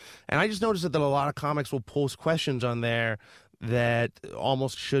scene, and I just noticed that a lot of comics will post questions on there that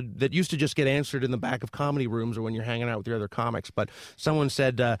used to just get answered in the back of comedy rooms or when you're hanging out with your other comics. But someone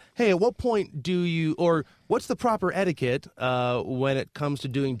said, hey, at what point do you, or what's the proper etiquette when it comes to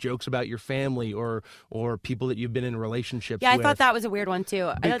doing jokes about your family or people that you've been in relationships with? Yeah, I thought that was a weird one too.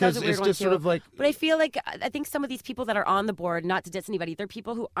 I thought that was a weird one too. Sort of like, but I feel like, I think some of these people that are on the board, not to diss anybody, they're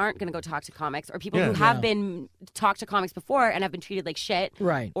people who aren't going to go talk to comics, or people who have been talked to comics before and have been treated like shit,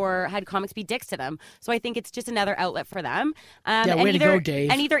 right? Or had comics be dicks to them. So I think it's just another outlet for them. Way to go,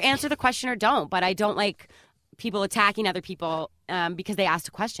 Dave. And either answer the question or don't. But I don't like people attacking other people because they asked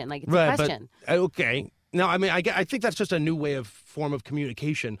a question. Like, it's a question. But, okay. No, I mean, I think that's just a new form of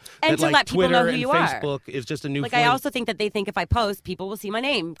communication. And that, to like, let people Twitter know who and you Facebook are. is just a new Like, form. I also think that they think if I post, people will see my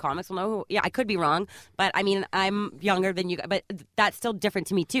name. Comics will know who. Yeah, I could be wrong. But, I mean, I'm younger than you guys. But that's still different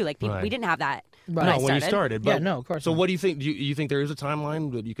to me, too. Like, we didn't have that when I started. When you started. But, no, of course So not. what do you think? Do you think there is a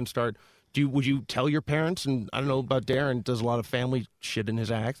timeline that you can start? Would you tell your parents? And I don't know about Darren, does a lot of family shit in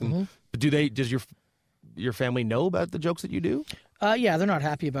his act. And, but does your family know about the jokes that you do? Yeah, they're not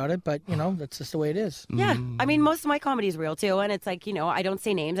happy about it, but, that's just the way it is. Yeah. I mean, most of my comedy is real, too. And it's like, I don't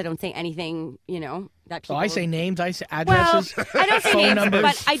say names. I don't say anything, that people... Oh, I say names. I say addresses. Well, I don't say phone names, numbers,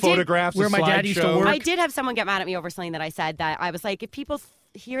 but I did... Photographs, where my dad used to work. I did have someone get mad at me over something that I said that I was like, if people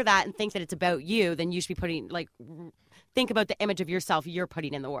hear that and think that it's about you, then you should be putting, like... Think about the image of yourself you're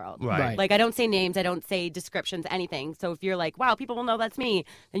putting in the world. Right. Like, I don't say names. I don't say descriptions, anything. So if you're like, wow, people will know that's me,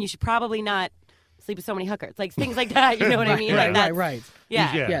 then you should probably not sleep with so many hookers, like things like that. You know what I mean? Like that's, Right.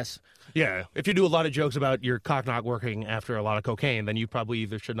 Yeah. Yes. Yeah, if you do a lot of jokes about your cock not working after a lot of cocaine, then you probably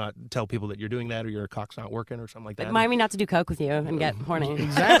either should not tell people that you're doing that or your cock's not working or something like that. Remind me not to do coke with you and get horny.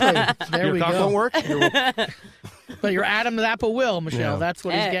 Exactly. There your we cock go. won't work? But your Adam the Apple will, Michelle. Yeah. That's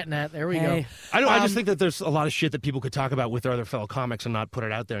what he's getting at. There we go. I just think that there's a lot of shit that people could talk about with their other fellow comics and not put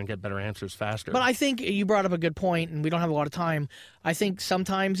it out there and get better answers faster. But I think you brought up a good point, and we don't have a lot of time. I think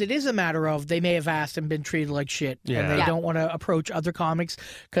sometimes it is a matter of they may have asked and been treated like shit, and they don't want to approach other comics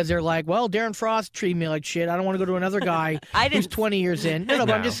because they're like, well, Darren Frost treated me like shit. I don't want to go to another guy who's 20 years in. No,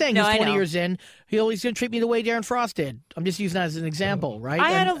 but I'm just saying, he's 20 years in. He's going to treat me the way Darren Frost did. I'm just using that as an example, right? I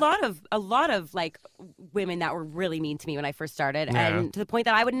had a lot of like women that were really mean to me when I first started, and to the point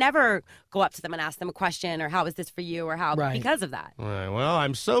that I would never go up to them and ask them a question or how is this for you or how because of that. Right. Well,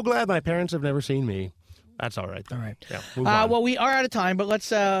 I'm so glad my parents have never seen me. That's all right. All right. Yeah, move on. Well, we are out of time, but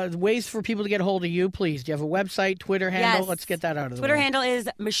let's ways for people to get a hold of you, please. Do you have a website, Twitter handle? Yes. Let's get that out of the Twitter way. handle is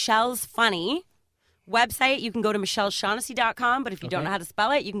Michelle's Funny. Website, you can go to michelleshaughnessy.com, but if you don't know how to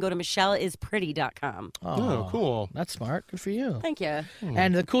spell it, you can go to michelleispretty.com. Oh, cool. That's smart. Good for you. Thank you.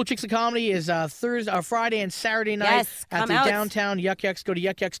 And the Cool Chicks of Comedy is Friday and Saturday night Yes, at come the out. downtown Yuck Yucks. Go to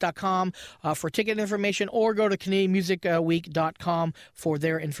yuckyucks.com for ticket information or go to CanadianMusicWeek.com for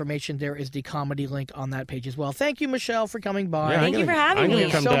their information. There is the comedy link on that page as well. Thank you, Michelle, for coming by. Thank you for having me.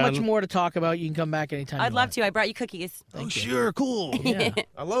 There's so much more to talk about. You can come back anytime I'd you love want. to. I brought you cookies. Sure, cool. Yeah.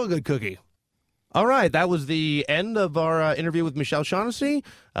 I love a good cookie. All right, that was the end of our interview with Michelle Shaughnessy.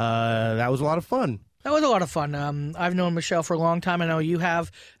 That was a lot of fun. That was a lot of fun. I've known Michelle for a long time. I know you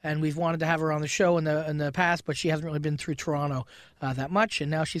have, and we've wanted to have her on the show in the past, but she hasn't really been through Toronto that much, and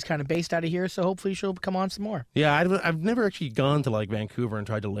now she's kind of based out of here, so hopefully she'll come on some more. Yeah, I've never actually gone to like Vancouver and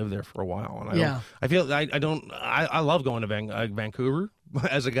tried to live there for a while. And I love going to Vancouver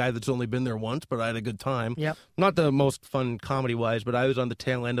as a guy that's only been there once, but I had a good time. Yep. Not the most fun comedy wise, but I was on the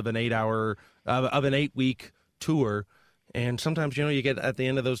tail end of an 8-week tour. And sometimes, you get at the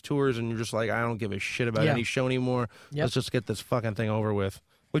end of those tours and you're just like, I don't give a shit about any show anymore. Yep. Let's just get this fucking thing over with,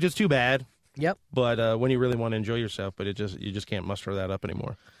 which is too bad. Yep. But when you really want to enjoy yourself, but you just can't muster that up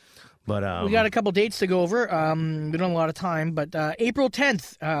anymore. But we got a couple dates to go over. We don't have a lot of time, but April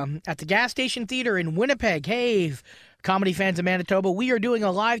 10th at the Gas Station Theater in Winnipeg. Hey, comedy fans of Manitoba, we are doing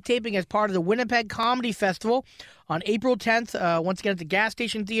a live taping as part of the Winnipeg Comedy Festival on April 10th. Once again at the Gas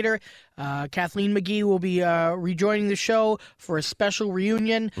Station Theater. Kathleen McGee will be rejoining the show for a special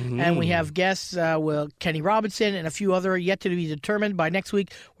reunion, and we have guests, Kenny Robinson and a few other yet to be determined. By next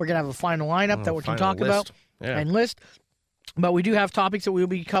week, we're going to have a final lineup that we can talk about and list. But we do have topics that we'll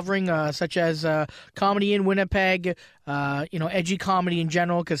be covering, such as comedy in Winnipeg, edgy comedy in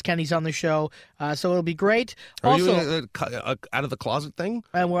general, because Kenny's on the show. So it'll be great. Are also, you doing out of the closet thing?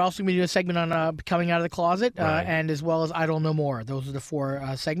 And we're also going to do a segment on coming out of the closet, and as well as Idle No More. Those are the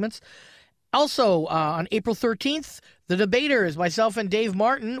 4 segments. Also, on April 13th, the Debaters, myself and Dave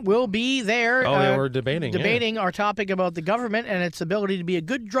Martin, will be there. Oh, yeah, we're debating our topic about the government and its ability to be a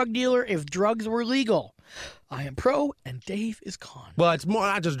good drug dealer if drugs were legal. I am pro, and Dave is con. Well, it's more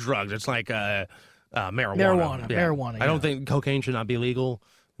not just drugs. It's like marijuana. Marijuana. I don't think cocaine should not be legal.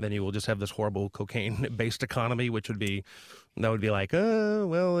 Then you will just have this horrible cocaine-based economy, which would be like,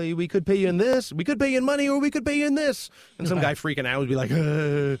 well, we could pay you in this, we could pay you in money, or we could pay you in this. And some guy freaking out would be like,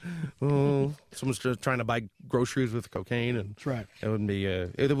 someone's just trying to buy groceries with cocaine, and that's right. It wouldn't be.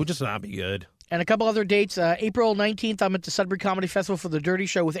 It would just not be good. And a couple other dates. April 19th, I'm at the Sudbury Comedy Festival for The Dirty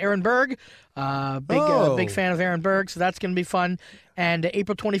Show with Aaron Berg. Big fan of Aaron Berg, so that's going to be fun. And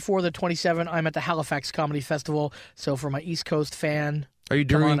April 24th to 27th, I'm at the Halifax Comedy Festival. So for my East Coast fan... Are you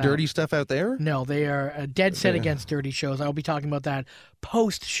doing dirty stuff out there? No, they are dead set against dirty shows. I'll be talking about that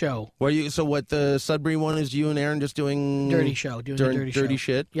post-show. So what the Sudbury one is you and Aaron just doing... Dirty show, doing the dirty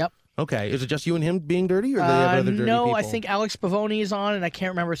show. Shit? Yep. Okay. Is it just you and him being dirty, or do they have other dirty people? No, I think Alex Pavoni is on, and I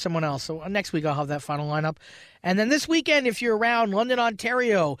can't remember someone else. So next week I'll have that final lineup. And then this weekend, if you're around London,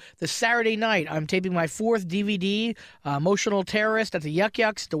 Ontario, the Saturday night, I'm taping my 4th DVD, Emotional Terrorist, at the Yuck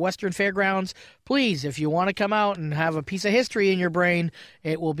Yucks, the Western Fairgrounds. Please, if you want to come out and have a piece of history in your brain,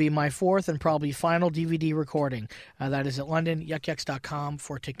 it will be my 4th and probably final DVD recording. That is at London, yuckyucks.com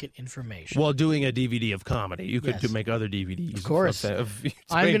for ticket information. Well, doing a DVD of comedy. You could make other DVDs. Of course. I'm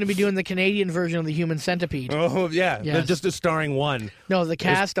going to be doing the Canadian version of The Human Centipede. Oh, yeah. Yes. Just starring one. No, the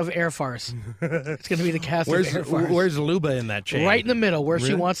cast of Air Farce. It's going to be the cast of Air Farce. Where's Luba in that chain? Right in the middle, where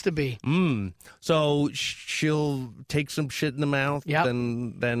she wants to be. So she'll take some shit in the mouth,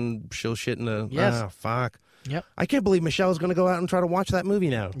 then she'll shit in the... Yes. Ah, fuck. Yep. I can't believe Michelle's going to go out and try to watch that movie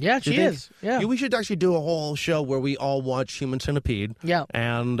now. Yeah, Do you she think? is. Yeah. We should actually do a whole show where we all watch Human Centipede. Yeah.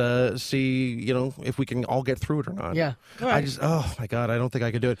 And see, if we can all get through it or not. Yeah. All right. Oh my God, I don't think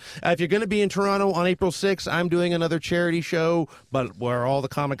I could do it. If you're going to be in Toronto on April 6th, I'm doing another charity show, but where all the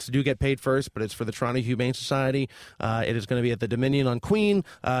comics do get paid first, but it's for the Toronto Humane Society. It is going to be at the Dominion on Queen.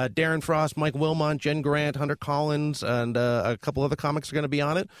 Darren Frost, Mike Wilmont, Jen Grant, Hunter Collins, and a couple other comics are going to be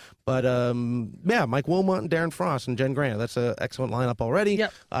on it. But Mike Wilmont and Darren Frost and Jen Grant. That's an excellent lineup already.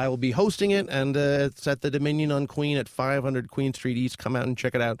 Yep. I will be hosting it, and it's at the Dominion on Queen at 500 Queen Street East. Come out and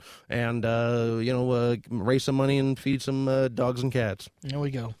check it out, and raise some money and feed some dogs and cats. There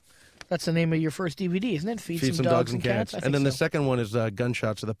we go. That's the name of your first DVD, isn't it? Feed some dogs and cats. And then the second one is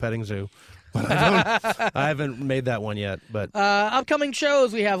Gunshots of the Petting Zoo. But I haven't made that one yet. But upcoming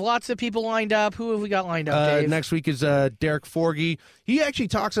shows, we have lots of people lined up. Who have we got lined up, Dave? Next week is Derek Forgy. He actually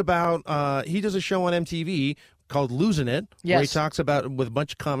talks about, he does a show on MTV called Losing It, where he talks about, with a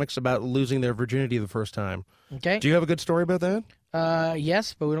bunch of comics, about losing their virginity the first time. Okay. Do you have a good story about that?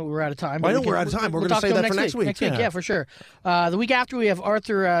 Yes, but we're out of time. I know we're out of time. We're going to say that for next week. Next week, yeah, for sure. The week after, we have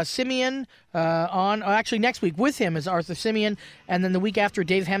Arthur Simeon on. Actually, next week with him is Arthur Simeon. And then the week after,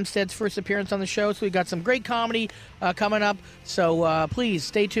 Dave Hempstead's first appearance on the show. So we've got some great comedy coming up. So please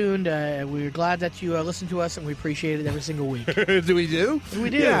stay tuned. We're glad that you listen to us, and we appreciate it every single week. Do we do? We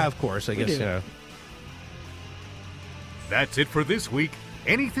do. Yeah, of course. I guess, yeah. That's it for this week.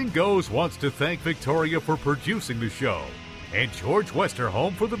 Anything Goes wants to thank Victoria for producing the show and George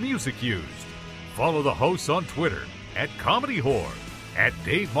Westerholm for the music used. Follow the hosts on Twitter at Comedy Whore, at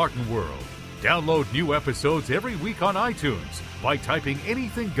Dave Martin World. Download new episodes every week on iTunes by typing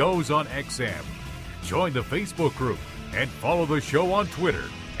Anything Goes on XM. Join the Facebook group and follow the show on Twitter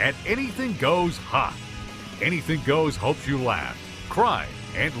at Anything Goes Hot. Anything Goes hopes you laugh, cry,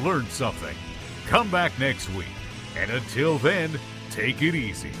 and learn something. Come back next week. And until then, take it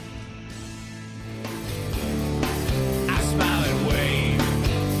easy.